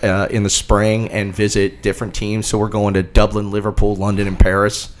Europe in the spring and visit different teams. So we're going to Dublin, Liverpool, London, and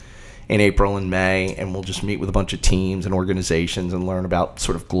Paris in April and May, and we'll just meet with a bunch of teams and organizations and learn about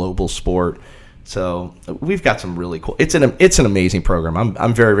sort of global sport. So we've got some really cool. It's an amazing program.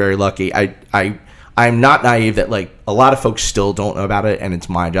 I'm very, very lucky. I'm not naive that like a lot of folks still don't know about it, and it's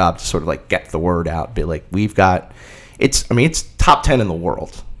my job to sort of like get the word out. Be like, it's top 10 in the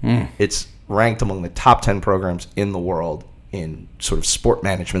world. It's ranked among the top 10 programs in the world in sort of sport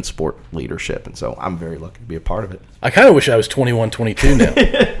management, sport leadership, and so I'm very lucky to be a part of it. I kind of wish I was 21, 22 now.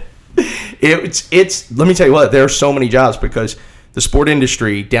 It's let me tell you what, there are so many jobs because the sport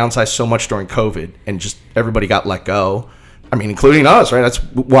industry downsized so much during COVID, and just everybody got let go. I mean, including us, right? That's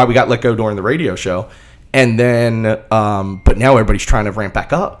why we got let go during the radio show. And then, but now everybody's trying to ramp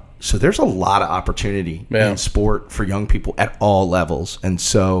back up. So there's a lot of opportunity in sport for young people at all levels. And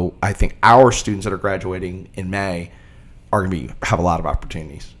so I think our students that are graduating in May are going to have a lot of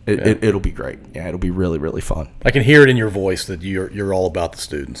opportunities. It'll be great. Yeah, it'll be really, really fun. I can hear it in your voice that you're all about the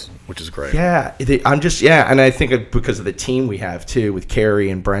students, which is great. Yeah, and I think because of the team we have too with Carrie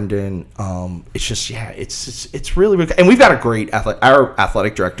and Brendan, it's just it's really, really, and we've got a great our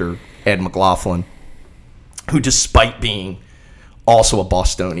athletic director Ed McLaughlin, who despite being also a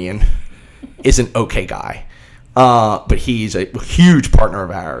Bostonian, is an okay guy. But he's a huge partner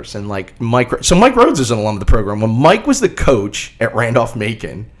of ours, and like Mike Rhodes is an alum of the program. When Mike was the coach at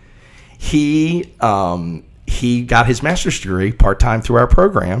Randolph-Macon, he got his master's degree part-time through our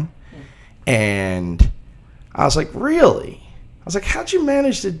program, and I was like, really? I was like, how'd you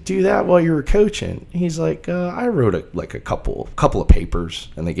manage to do that while you were coaching? He's like, I wrote a couple of papers,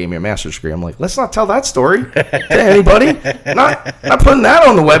 and they gave me a master's degree. I'm like, let's not tell that story to anybody. Not putting that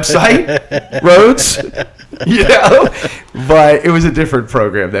on the website, Rhodes. But it was a different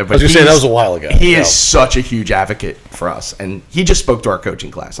program then. But I was going to say, that was a while ago. He is such a huge advocate for us, and he just spoke to our coaching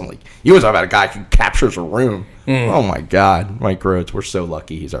class. I'm like, you was talking about a guy who captures a room. Oh my God, Mike Rhodes. We're so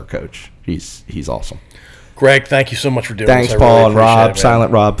lucky he's our coach. He's awesome. Greg, thank you so much for doing this. Thanks, Paul and Rob.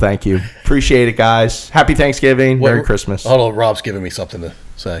 Silent Rob, thank you. Appreciate it, guys. Happy Thanksgiving. Merry Christmas. Hold on, Rob's giving me something to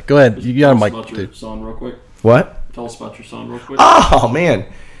say. Go ahead. You got a mic. Tell us about your son real quick. What? Tell us about your son real quick. Oh, man.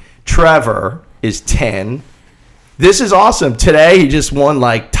 Trevor is 10. This is awesome. Today, he just won,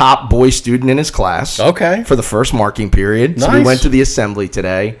 like, top boy student in his class. Okay. For the first marking period. Nice. So we went to the assembly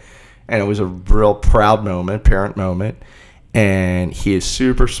today, and it was a real proud moment, parent moment. And he is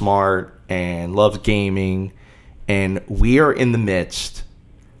super smart and loves gaming. And we are in the midst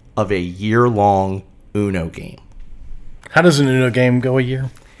of a year-long Uno game. How does an Uno game go a year?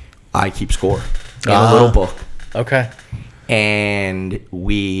 I keep score in a little book. Okay. And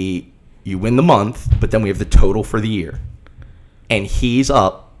you win the month, but then we have the total for the year. And he's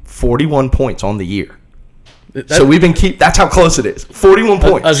up 41 points on the year. So we've been that's how close it is. 41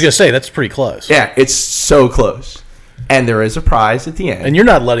 points. I was going to say, that's pretty close. Yeah, it's so close. And there is a prize at the end. And you're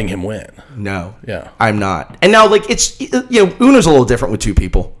not letting him win. No. Yeah. I'm not. And now, like, it's, Uno's a little different with two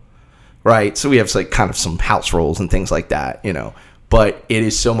people, right? So we have, like, kind of some house rules and things like that, But it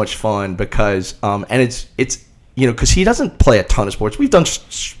is so much fun because, and it's because he doesn't play a ton of sports. We've done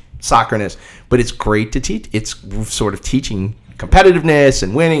soccer and this, but it's great to teach. It's sort of teaching competitiveness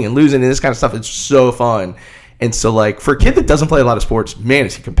and winning and losing and this kind of stuff. It's so fun. And so, like, for a kid that doesn't play a lot of sports, man,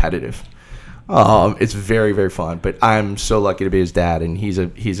 is he competitive. It's very, very fun, but I'm so lucky to be his dad, and he's a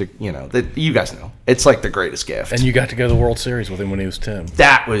that you guys know. It's like the greatest gift. And you got to go to the World Series with him when he was 10.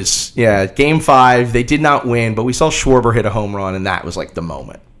 That was, Game 5. They did not win, but we saw Schwarber hit a home run, and that was like the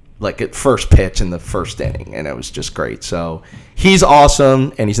moment. Like at first pitch in the first inning, and it was just great. So he's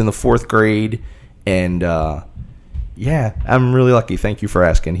awesome, and he's in the 4th grade, and I'm really lucky. Thank you for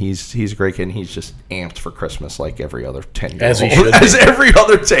asking. He's a great kid, and he's just amped for Christmas like every other 10-year-old. As he should be. As every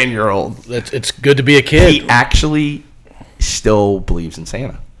other 10-year-old. It's good to be a kid. He actually still believes in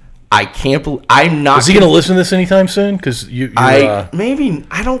Santa. I can't believe I'm not. Is he going to listen to this anytime soon? Because I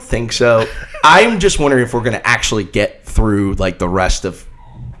don't think so. I'm just wondering if we're going to actually get through like the rest of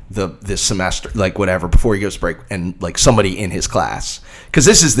this semester, like whatever, before he goes to break, and like somebody in his class, because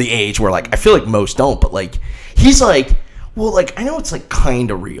this is the age where like I feel like most don't, but like he's like, Well, like, I know it's, like,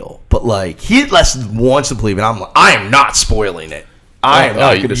 kind of real, but, like, he at least wants to believe it. I'm like, I am not spoiling it. I am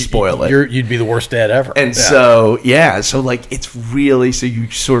not going to spoil it. You'd be the worst dad ever. And so, like, it's really, so you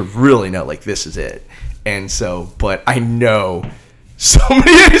sort of really know, like, this is it. And so, but I know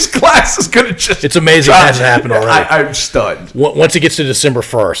somebody in his class is going to just... It's amazing it hasn't happened already. I'm stunned. Once it gets to December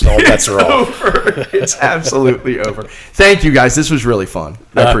 1st, all bets are off. Over. It's absolutely over. Thank you, guys. This was really fun.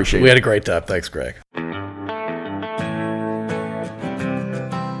 I appreciate it. We had a great time. Thanks, Greg.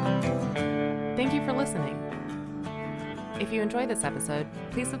 Thank you for listening. If you enjoyed this episode,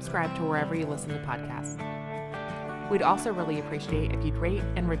 please subscribe to wherever you listen to podcasts. We'd also really appreciate if you'd rate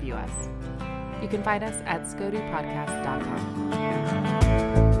and review us. You can find us at scodupodcast.com.